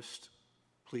for most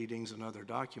pleadings and other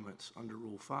documents under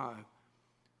Rule 5,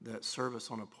 that service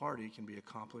on a party can be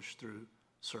accomplished through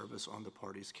service on the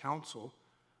party's counsel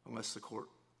unless the court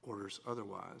orders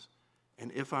otherwise?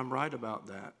 And if I'm right about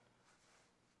that,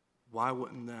 why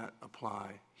wouldn't that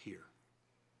apply here?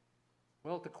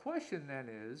 Well, the question then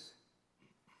is,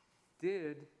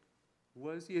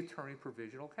 was the attorney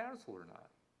provisional counsel or not?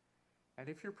 And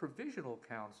if you're provisional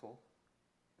counsel,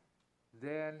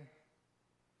 then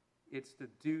it's the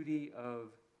duty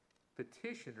of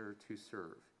petitioner to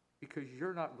serve, because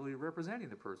you're not really representing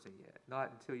the person yet,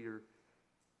 not until you're,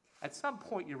 at some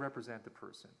point you represent the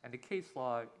person, and the case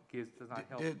law does not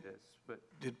help with this, but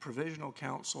Did provisional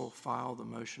counsel file the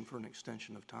motion for an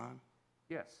extension of time?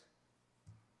 yes.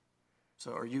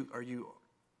 So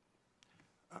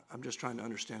I'm just trying to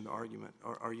understand the argument.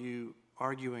 Are you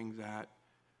arguing that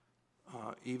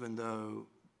even though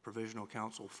provisional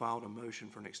counsel filed a motion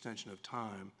for an extension of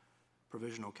time,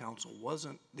 provisional counsel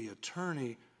wasn't the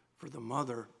attorney for the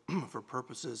mother for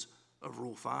purposes of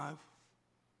Rule 5?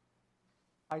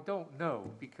 I don't know,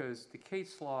 because the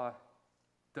case law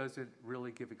doesn't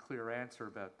really give a clear answer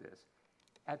about this.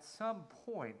 At some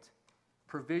point,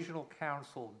 provisional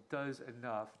counsel does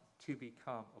enough to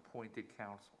become appointed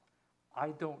counsel. I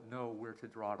don't know where to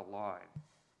draw the line,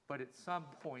 but at some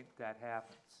point that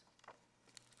happens.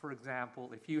 For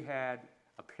example, if you had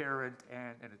a parent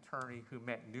and an attorney who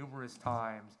met numerous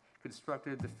times,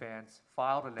 constructed a defense,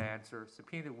 filed an answer,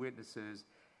 subpoenaed witnesses,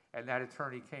 and that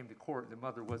attorney came to court and the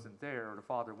mother wasn't there or the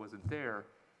father wasn't there,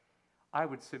 I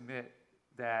would submit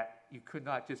that you could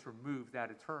not just remove that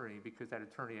attorney because that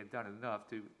attorney had done enough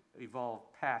to evolve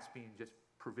past being just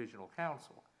provisional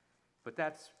counsel. But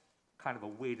that's kind of a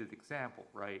weighted example,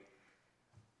 right?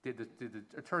 Did the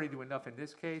attorney do enough in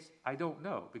this case? I don't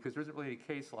know, because there isn't really a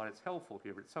case law that's helpful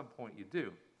here, but at some point you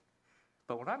do.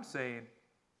 But what I'm saying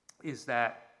is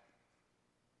that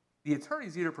the attorney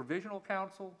is either provisional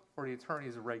counsel or the attorney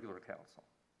is a regular counsel.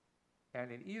 And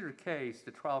in either case,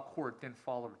 the trial court then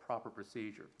followed a proper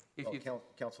procedure. If Oh, you,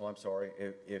 Counsel, I'm sorry.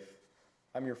 If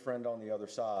I'm your friend on the other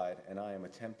side and I am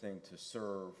attempting to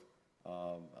serve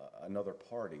another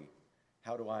party,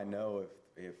 how do I know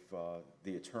if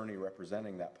the attorney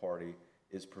representing that party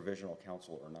is provisional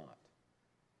counsel or not?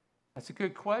 That's a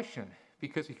good question,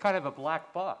 because we kind of have a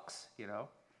black box, you know?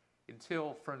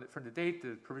 Until, from the date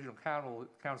the provisional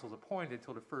counsel is appointed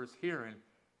until the first hearing,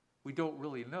 we don't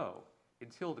really know.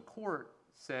 Until the court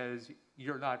says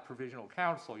you're not provisional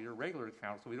counsel, you're regular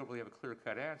counsel, we don't really have a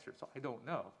clear-cut answer, so I don't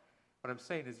know. What I'm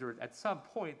saying is at some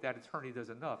point that attorney does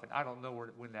enough, and I don't know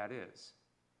when that is.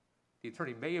 The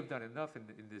attorney may have done enough in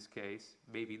this case,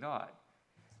 maybe not.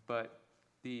 But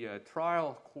the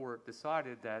trial court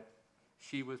decided that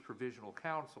she was provisional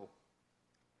counsel.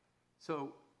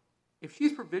 So if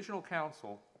she's provisional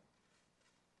counsel,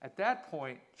 at that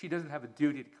point, she doesn't have a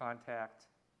duty to contact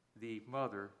the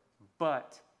mother,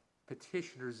 but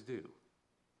petitioners do.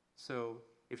 So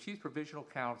if she's provisional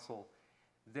counsel,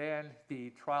 then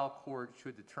the trial court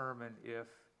should determine if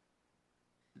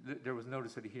there was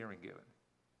notice of the hearing given.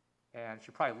 And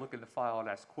should probably look in the file and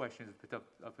ask questions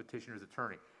of petitioner's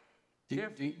attorney.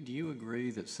 Do you agree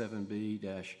that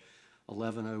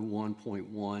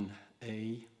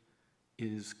 7B-1101.1A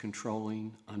is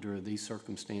controlling under these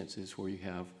circumstances where you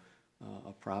have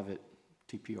a private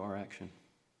TPR action?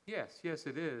 Yes,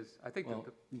 it is. I think Well,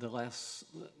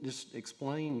 just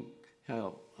explain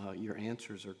how your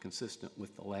answers are consistent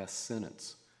with the last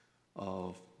sentence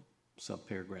of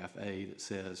subparagraph A that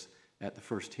says, at the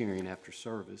first hearing after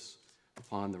service,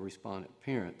 upon the respondent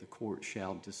parent, the court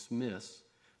shall dismiss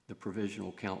the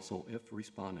provisional counsel if the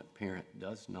respondent parent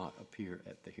does not appear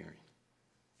at the hearing.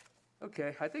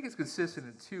 Okay, I think it's consistent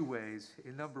in two ways.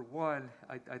 In number one,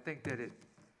 I think that it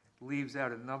leaves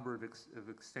out a number of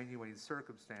extenuating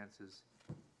circumstances.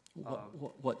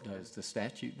 What does? The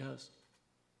statute does?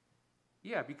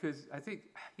 Yeah, because I think,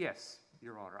 yes,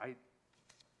 Your Honor,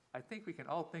 I think we can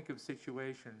all think of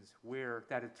situations where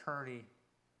that attorney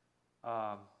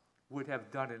would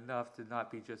have done enough to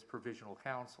not be just provisional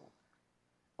counsel.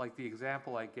 Like the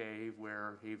example I gave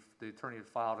where if the attorney had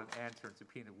filed an answer and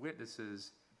subpoenaed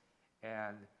witnesses,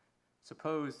 and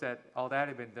suppose that all that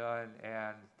had been done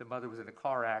and the mother was in a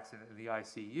car accident in the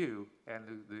ICU and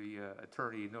the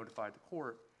attorney notified the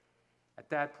court, at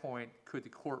that point, could the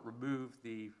court remove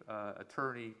the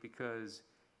attorney because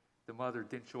the mother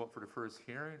didn't show up for the first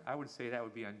hearing? I would say that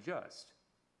would be unjust,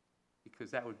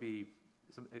 because that would be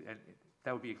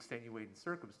extenuating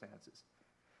circumstances.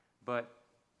 But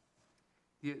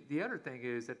the other thing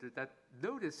is that that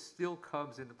notice still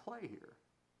comes into play here.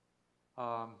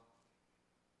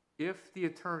 If the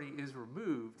attorney is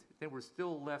removed, then we're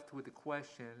still left with the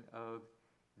question of,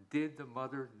 did the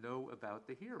mother know about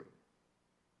the hearing?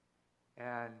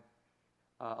 And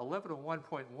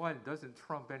 1101.1 doesn't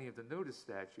trump any of the notice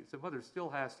statutes. The mother still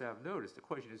has to have notice. The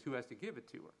question is, who has to give it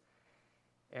to her?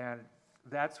 And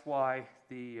that's why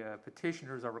the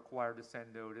petitioners are required to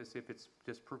send notice if it's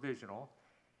just provisional.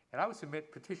 And I would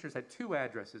submit petitioners had two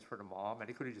addresses for the mom, and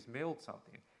they could have just mailed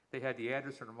something. They had the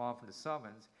address for the mom from the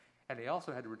summons, and they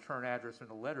also had the return address from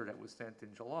the letter that was sent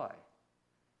in July.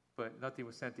 But nothing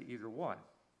was sent to either one.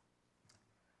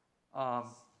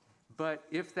 But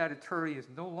if that attorney is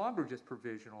no longer just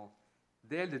provisional,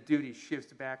 then the duty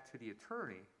shifts back to the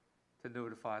attorney to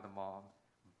notify the mom.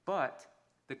 But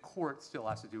the court still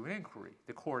has to do an inquiry.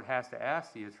 The court has to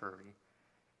ask the attorney,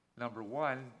 number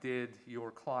one, did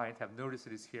your client have notice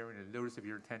of this hearing and notice of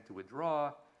your intent to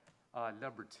withdraw?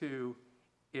 Number two,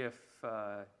 if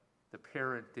the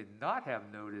parent did not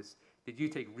have notice, did you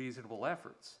take reasonable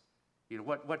efforts? You know,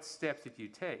 what steps did you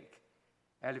take?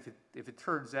 And if it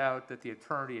turns out that the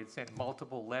attorney had sent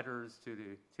multiple letters to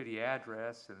the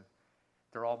address and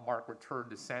they're all marked return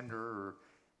to sender, or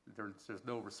there's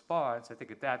no response, I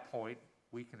think at that point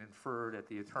we can infer that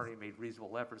the attorney made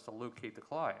reasonable efforts to locate the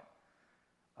client.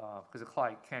 Because the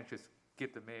client can't just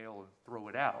get the mail and throw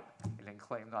it out and then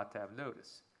claim not to have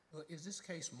notice. Well, is this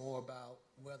case more about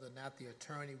whether or not the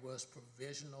attorney was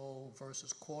provisional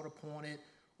versus court-appointed,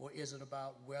 or is it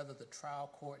about whether the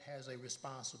trial court has a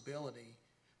responsibility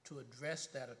to address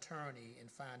that attorney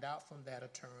and find out from that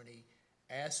attorney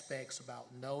aspects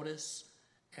about notice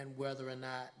and whether or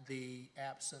not the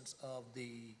absence of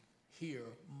the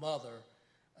mother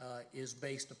is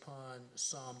based upon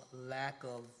some lack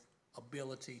of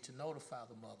ability to notify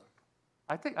the mother?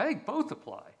 I think both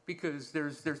apply, because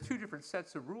there's two different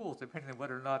sets of rules depending on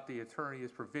whether or not the attorney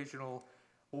is provisional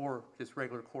or just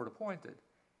regular court appointed.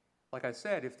 Like I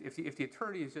said, if the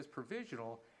attorney is just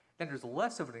provisional, then there's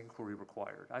less of an inquiry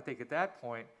required. I think at that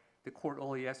point, the court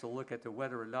only has to look at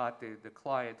whether or not the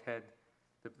client had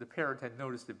the parent had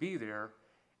notice to be there,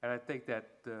 and I think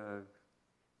that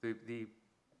the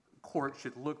court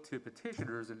should look to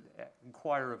petitioners and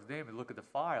inquire of them and look at the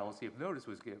file, see if notice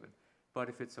was given. But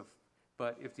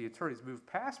if the attorney's moved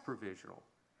past provisional,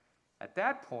 at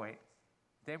that point,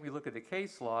 then we look at the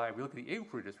case law and we look at the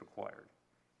inquiry that's required.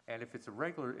 And if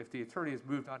the attorney has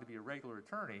moved on to be a regular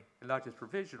attorney and not just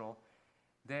provisional,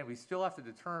 then we still have to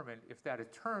determine if that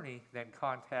attorney then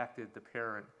contacted the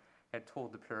parent and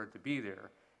told the parent to be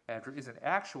there. And if there is an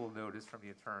actual notice from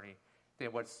the attorney,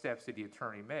 then what steps did the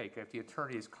attorney make? If the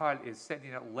attorney is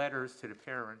sending out letters to the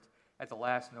parent at the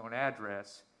last known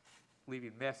address,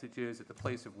 leaving messages at the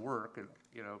place of work, and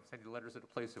sending letters at the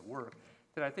place of work,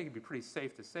 then I think it'd be pretty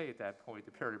safe to say at that point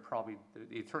the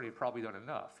attorney had probably done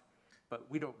enough. But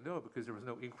we don't know because there was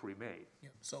no inquiry made. Yeah,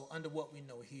 so under what we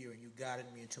know here, and you guided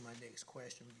me into my next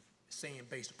question, saying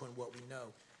based upon what we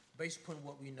know. Based upon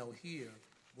what we know here,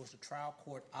 was the trial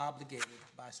court obligated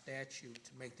by statute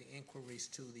to make the inquiries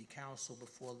to the counsel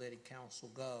before letting counsel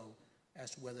go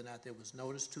as to whether or not there was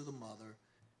notice to the mother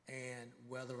and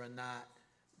whether or not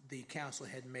the counsel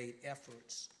had made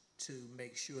efforts to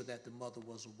make sure that the mother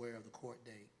was aware of the court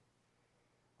date?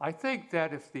 I think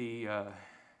that if the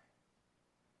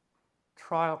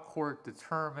trial court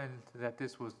determined that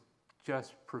this was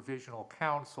just provisional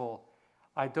counsel,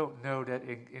 I don't know that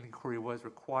an inquiry was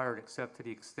required except to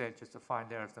the extent just to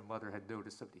find out if the mother had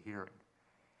notice of the hearing.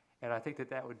 And I think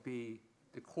that would be,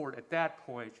 the court at that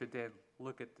point should then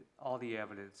look at all the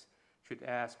evidence, should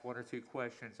ask 1 or 2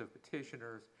 questions of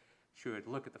petitioners, should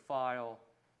look at the file,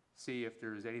 see if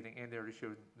there's anything in there to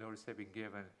show notice had been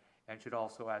given, and should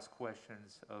also ask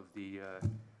questions of the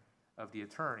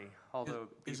attorney. Although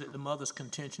is it the mother's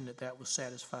contention that that was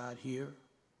satisfied here?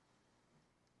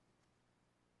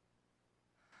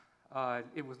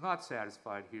 It was not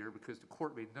satisfied here because the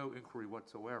court made no inquiry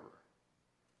whatsoever.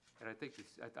 And I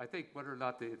think whether or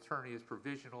not the attorney is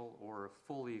provisional or a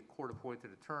fully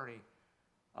court-appointed attorney,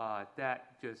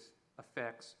 that just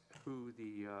affects who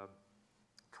the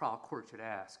trial court should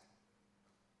ask.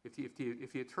 If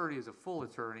the attorney is a full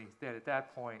attorney, then at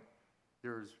that point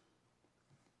there's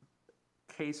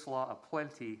case law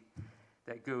aplenty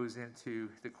that goes into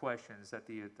the questions that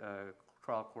the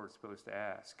trial court is supposed to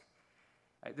ask.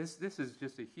 This is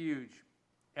just a huge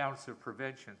ounce of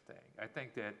prevention thing. I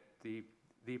think that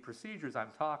the procedures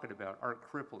I'm talking about aren't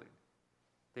crippling.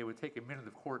 They would take a minute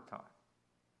of court time.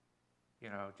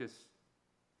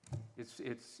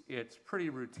 It's pretty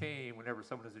routine whenever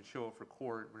someone doesn't show up for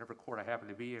court, whenever court I happen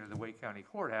to be in the Wake County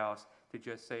Courthouse, to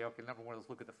just say, okay, number 1, let's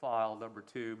look at the file. Number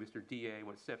 2, Mr. DA,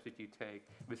 what steps did you take?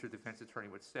 Mr. Defense Attorney,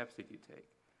 what steps did you take?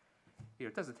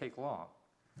 It doesn't take long.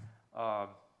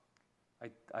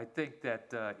 I think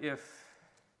that if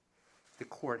the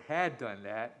court had done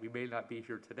that, we may not be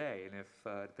here today. And if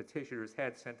the petitioners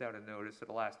had sent out a notice to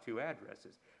the last 2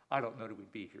 addresses, I don't know that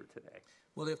we'd be here today.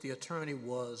 Well, if the attorney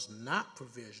was not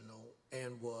provisional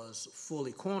and was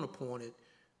fully court-appointed,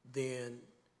 then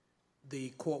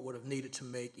the court would have needed to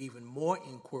make even more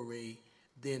inquiry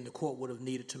than the court would have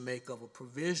needed to make of a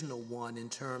provisional one in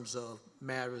terms of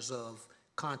matters of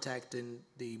contacting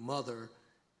the mother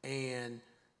and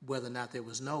whether or not there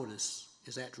was notice.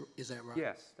 Is that right?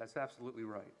 Yes, that's absolutely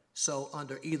right. So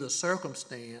under either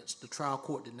circumstance, the trial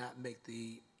court did not make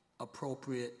the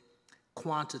appropriate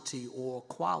quantity or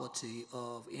quality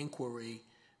of inquiry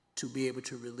to be able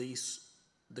to release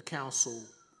the counsel,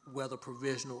 whether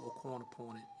provisional or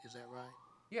court-appointed. Is that right?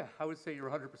 Yeah, I would say you're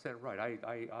 100% right.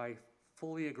 I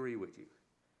fully agree with you.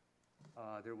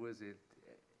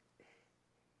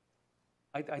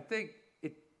 I think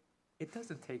it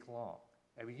doesn't take long.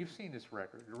 I mean, you've seen this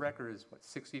record. The record is,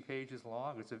 60 pages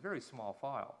long? It's a very small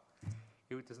file.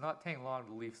 It does not take long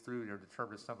to leaf through there to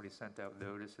determine if somebody sent out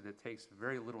notice, and it takes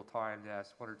very little time to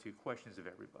ask 1 or 2 questions of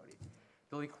everybody.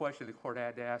 The only question the court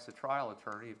had to ask the trial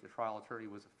attorney, if the trial attorney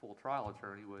was a full trial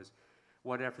attorney, was,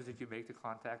 what efforts did you make to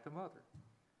contact the mother?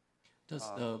 Does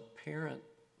the parent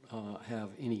have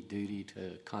any duty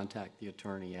to contact the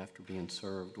attorney after being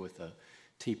served with a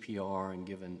TPR and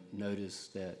given notice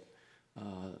that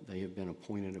they have been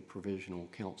appointed a provisional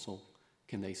counsel?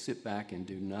 Can they sit back and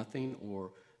do nothing,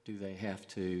 or do they have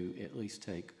to at least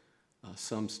take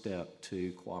some step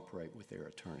to cooperate with their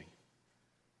attorney?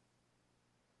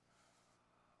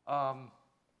 I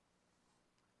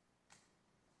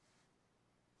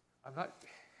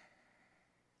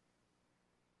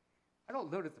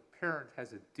don't know that the parent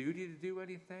has a duty to do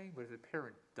anything, but if the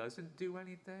parent doesn't do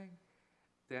anything,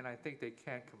 then I think they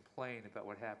can't complain about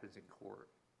what happens in court.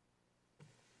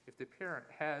 If the parent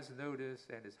has notice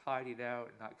and is hiding out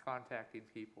and not contacting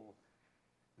people,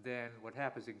 then what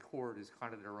happens in court is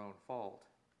kind of their own fault.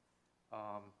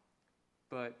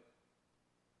 But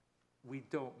we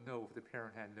don't know if the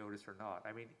parent had notice or not.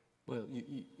 I mean, Well,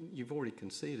 you've already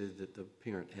conceded that the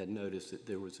parent had noticed that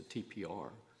there was a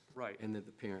TPR. right, And that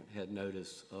the parent had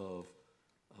notice of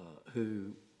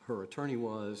who her attorney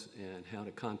was and how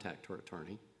to contact her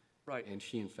attorney. right. And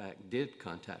she, in fact, did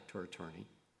contact her attorney,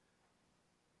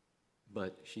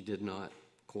 but she did not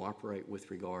cooperate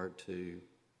with regard to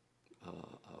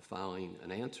filing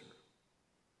an answer.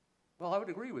 Well, I would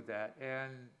agree with that,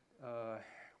 and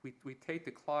we take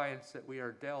the clients that we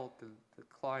are dealt, and the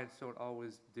clients don't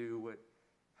always do what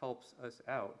helps us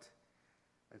out.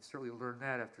 I've certainly learned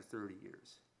that after 30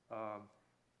 years.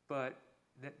 But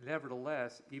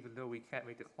nevertheless, even though we can't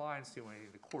make the clients do anything,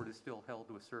 the court is still held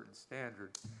to a certain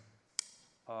standard.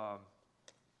 And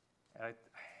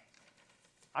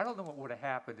I don't know what would have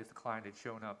happened if the client had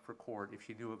shown up for court, if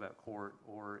she knew about court,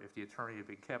 or if the attorney had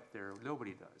been kept there.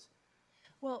 Nobody does.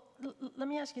 Well, let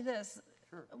me ask you this.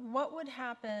 Sure. What would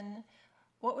happen,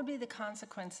 what would be the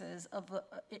consequences of,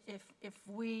 if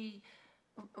we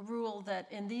rule that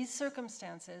in these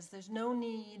circumstances, there's no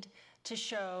need to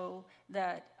show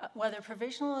that whether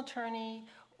provisional attorney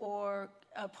or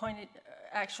appointed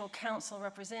actual counsel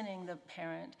representing the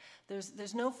parent,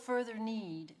 there's no further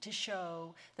need to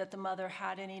show that the mother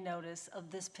had any notice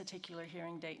of this particular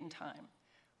hearing date and time?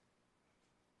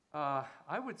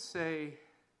 I would say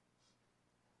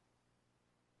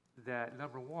that,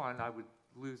 number one, I would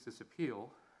lose this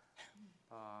appeal,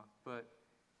 but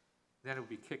then it would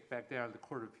be kicked back down to the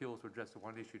Court of Appeals to address the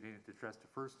one issue they didn't address the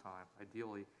first time,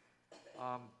 ideally.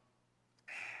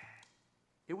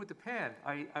 It would depend.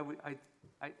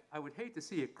 I would hate to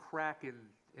see a crack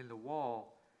in the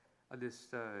wall of this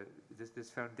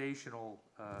foundational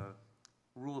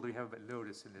rule that we haven't been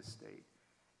noticed in this state.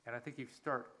 And I think if you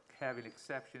start having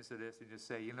exceptions to this and just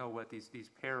say, you know what, these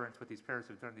parents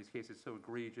have done in these cases so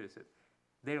egregious that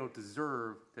they don't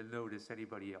deserve the notice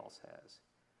anybody else has.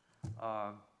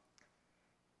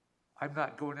 I'm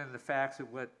not going into the facts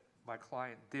of what my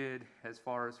client did as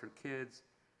far as her kids,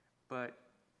 but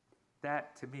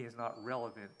that to me is not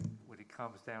relevant when it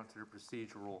comes down to the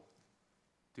procedural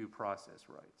due process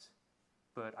rights.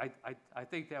 But I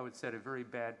think that would set a very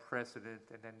bad precedent,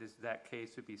 and then that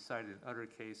case would be cited in other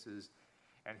cases,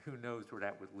 and who knows where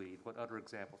that would lead, what other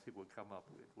examples people would come up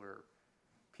with where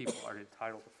people are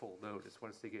entitled to full notice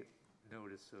once they get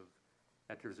notice of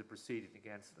that there's a proceeding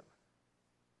against them.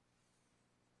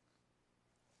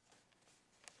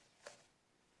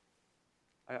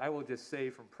 I will just say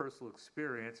from personal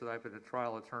experience that I've been a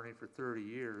trial attorney for 30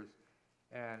 years,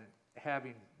 and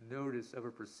having notice of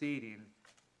a proceeding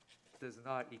does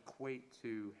not equate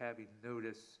to having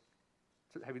notice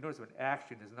of an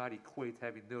action does not equate to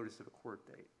having notice of a court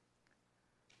date.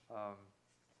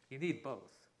 You need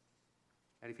both.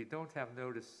 And if you don't have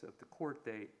notice of the court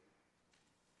date,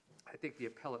 I think the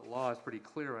appellate law is pretty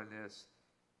clear on this.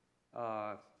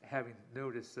 Having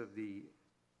notice of the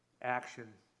action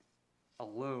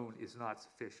alone is not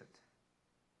sufficient.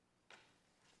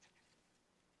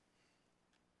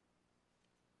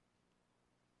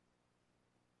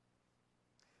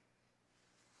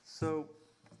 So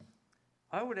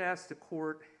I would ask the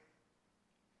court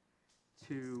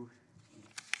to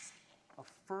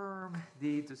affirm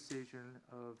the decision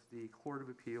of the Court of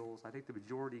Appeals. I think the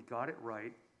majority got it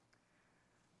right.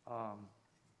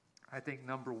 I think,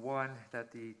 number one,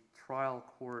 that the trial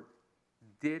court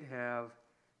did have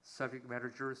subject matter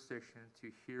jurisdiction to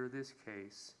hear this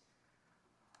case.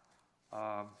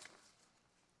 I'm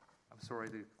sorry,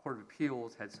 the Court of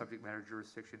Appeals had subject matter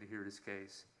jurisdiction to hear this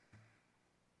case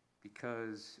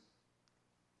because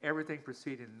everything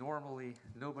proceeded normally,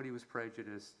 nobody was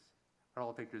prejudiced. I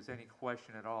don't think there's any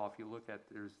question at all. If you look at,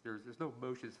 there's no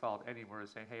motions filed anywhere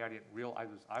saying, hey, I didn't realize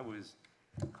I was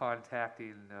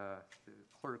contacting the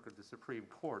clerk of the Supreme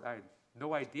Court. I had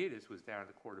no idea this was down at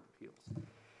the Court of Appeals,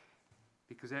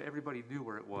 because everybody knew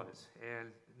where it was, and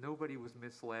nobody was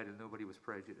misled and nobody was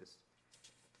prejudiced.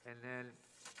 And then,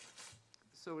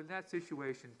 so in that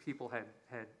situation, people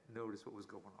had noticed what was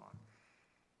going on.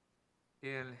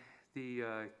 In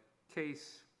the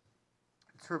case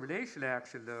termination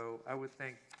action, though, I would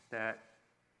think that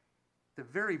the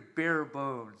very bare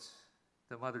bones,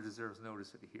 the mother deserves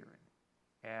notice of the hearing.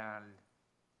 And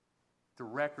the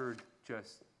record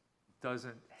just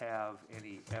doesn't have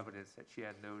any evidence that she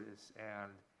had notice,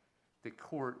 and the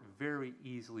court very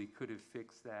easily could have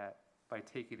fixed that by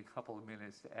taking a couple of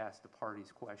minutes to ask the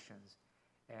parties questions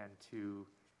and to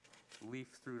leaf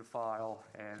through the file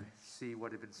and see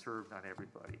what had been served on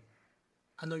everybody.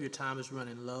 I know your time is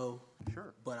running low.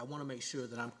 Sure. But I want to make sure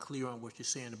that I'm clear on what you're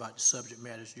saying about the subject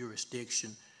matter's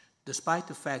jurisdiction. Despite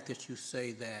the fact that you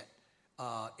say that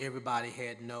everybody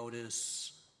had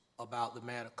notice about the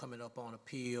matter coming up on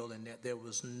appeal and that there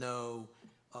was no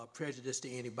prejudice to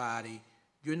anybody.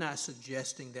 You're not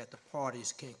suggesting that the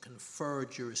parties can confer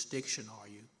jurisdiction, are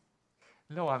you?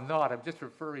 No, I'm not. I'm just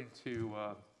referring to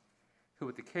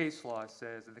what the case law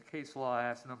says. And the case law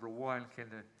asks, number one, can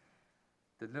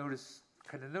the notice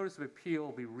of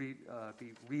appeal be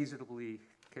reasonably,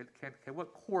 can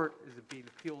what court is it being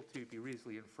appealed to be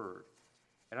reasonably inferred?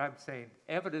 And I'm saying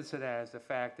evidence it as the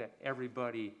fact that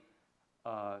everybody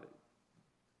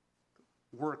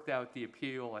worked out the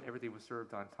appeal and everything was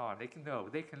served on time. They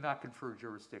cannot confer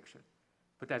jurisdiction.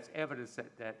 But that's evidence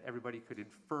that everybody could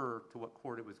infer to what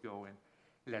court it was going.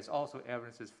 And that's also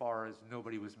evidence as far as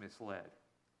nobody was misled.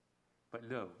 But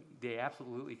no, they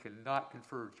absolutely cannot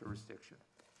confer jurisdiction.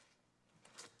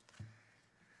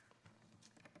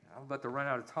 I'm about to run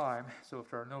out of time, so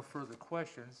if there are no further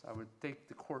questions, I would thank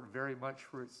the court very much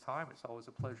for its time. It's always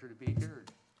a pleasure to be here.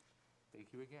 Thank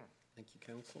you again. Thank you,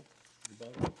 counsel.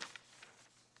 Rebuttal?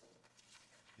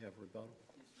 You have rebuttal?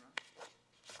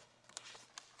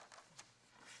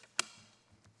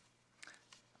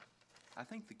 I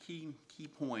think the key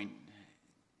point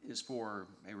is for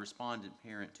a respondent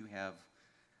parent to have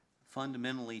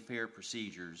fundamentally fair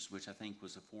procedures, which I think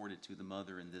was afforded to the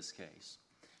mother in this case.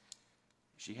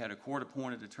 She had a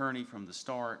court-appointed attorney from the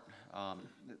start.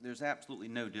 There's absolutely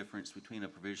no difference between a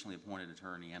provisionally appointed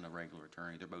attorney and a regular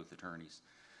attorney. They're both attorneys.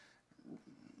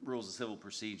 Rules of civil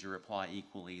procedure apply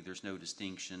equally. There's no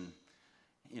distinction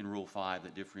in Rule 5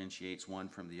 that differentiates one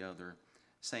from the other.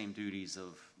 Same duties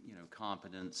of,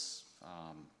 competence,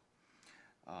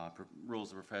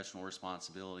 rules of professional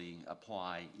responsibility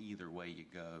apply either way you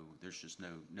go. There's just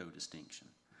no distinction.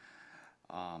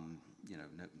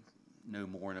 No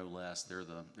more, no less. They're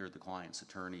the client's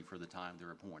attorney for the time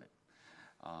they're appointed.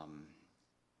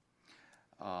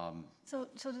 So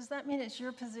does that mean it's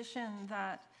your position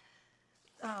that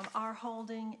our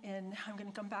holding in, I'm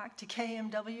going to come back to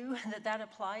KMW, that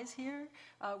applies here,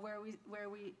 where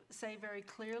we say very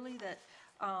clearly that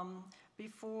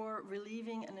before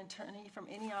relieving an attorney from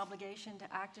any obligation to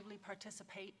actively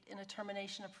participate in a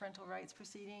termination of parental rights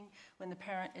proceeding, when the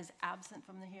parent is absent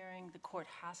from the hearing, the court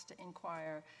has to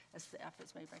inquire as to the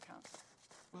efforts made by counsel?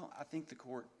 Well, I think the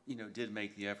court, did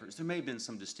make the efforts. There may have been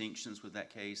some distinctions with that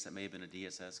case. That may have been a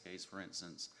DSS case, for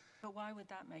instance. But why would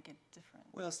that make it different?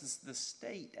 Well, it's the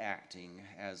state acting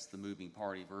as the moving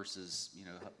party versus,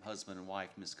 husband and wife,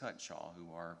 Ms. Cutshaw,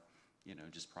 who are,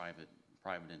 just private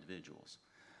individuals.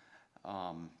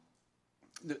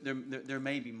 There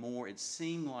may be more. It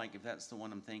seemed like, if that's the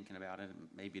one I'm thinking about, and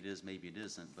maybe it is, maybe it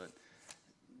isn't, but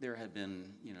there had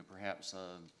been, perhaps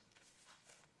a,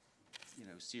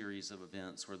 series of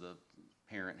events where the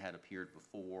parent had appeared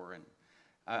before, and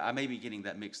I may be getting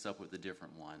that mixed up with a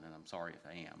different one, and I'm sorry if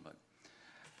I am,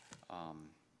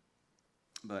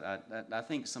 but I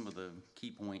think some of the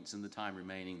key points in the time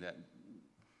remaining, that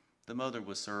the mother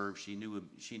was served. She knew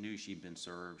she'd been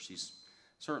served. She's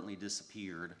certainly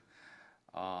disappeared.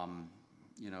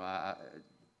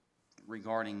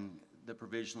 Regarding the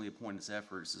provisionally appointed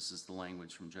efforts, this is the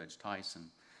language from Judge Tyson.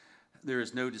 There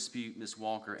is no dispute Ms.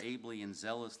 Walker ably and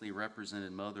zealously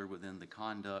represented mother within the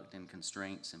conduct and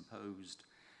constraints imposed,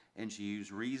 and she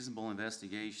used reasonable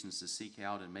investigations to seek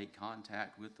out and make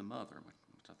contact with the mother, which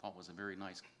I thought was a very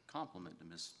nice compliment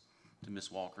to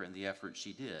Ms. Walker and the effort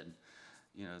she did.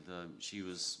 She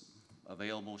was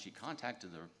available. She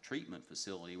contacted the treatment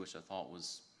facility, which I thought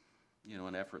was,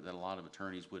 an effort that a lot of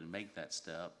attorneys wouldn't make that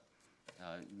step,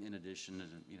 in addition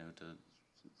to,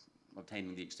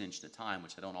 obtaining the extension of time,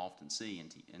 which I don't often see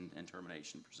in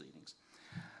termination proceedings.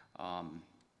 I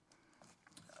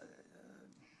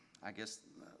guess,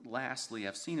 lastly,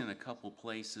 I've seen in a couple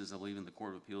places, I believe in the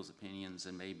Court of Appeals opinions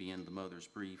and maybe in the mother's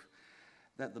brief,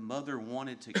 that the mother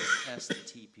wanted to contest the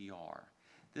TPR.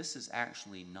 This is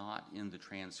actually not in the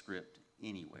transcript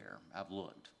anywhere. I've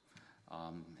looked.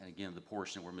 And again, the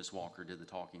portion where Ms. Walker did the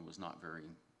talking was not very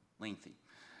lengthy.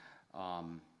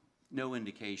 No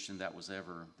indication that was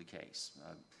ever the case.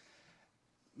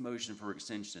 Motion for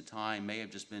extension of time may have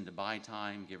just been to buy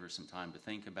time, give her some time to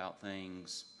think about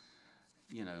things.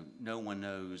 No one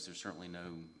knows. There's certainly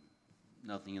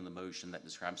nothing in the motion that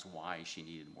describes why she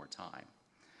needed more time.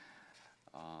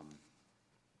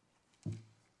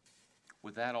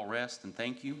 With that, I'll rest and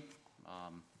thank you.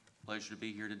 Pleasure to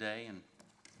be here today, and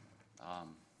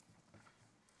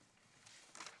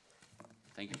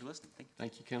thank you for listening.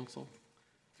 Thank you, counsel.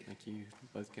 Thank you,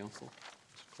 both counsel.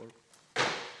 Mr. Clerk.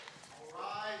 All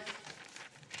rise.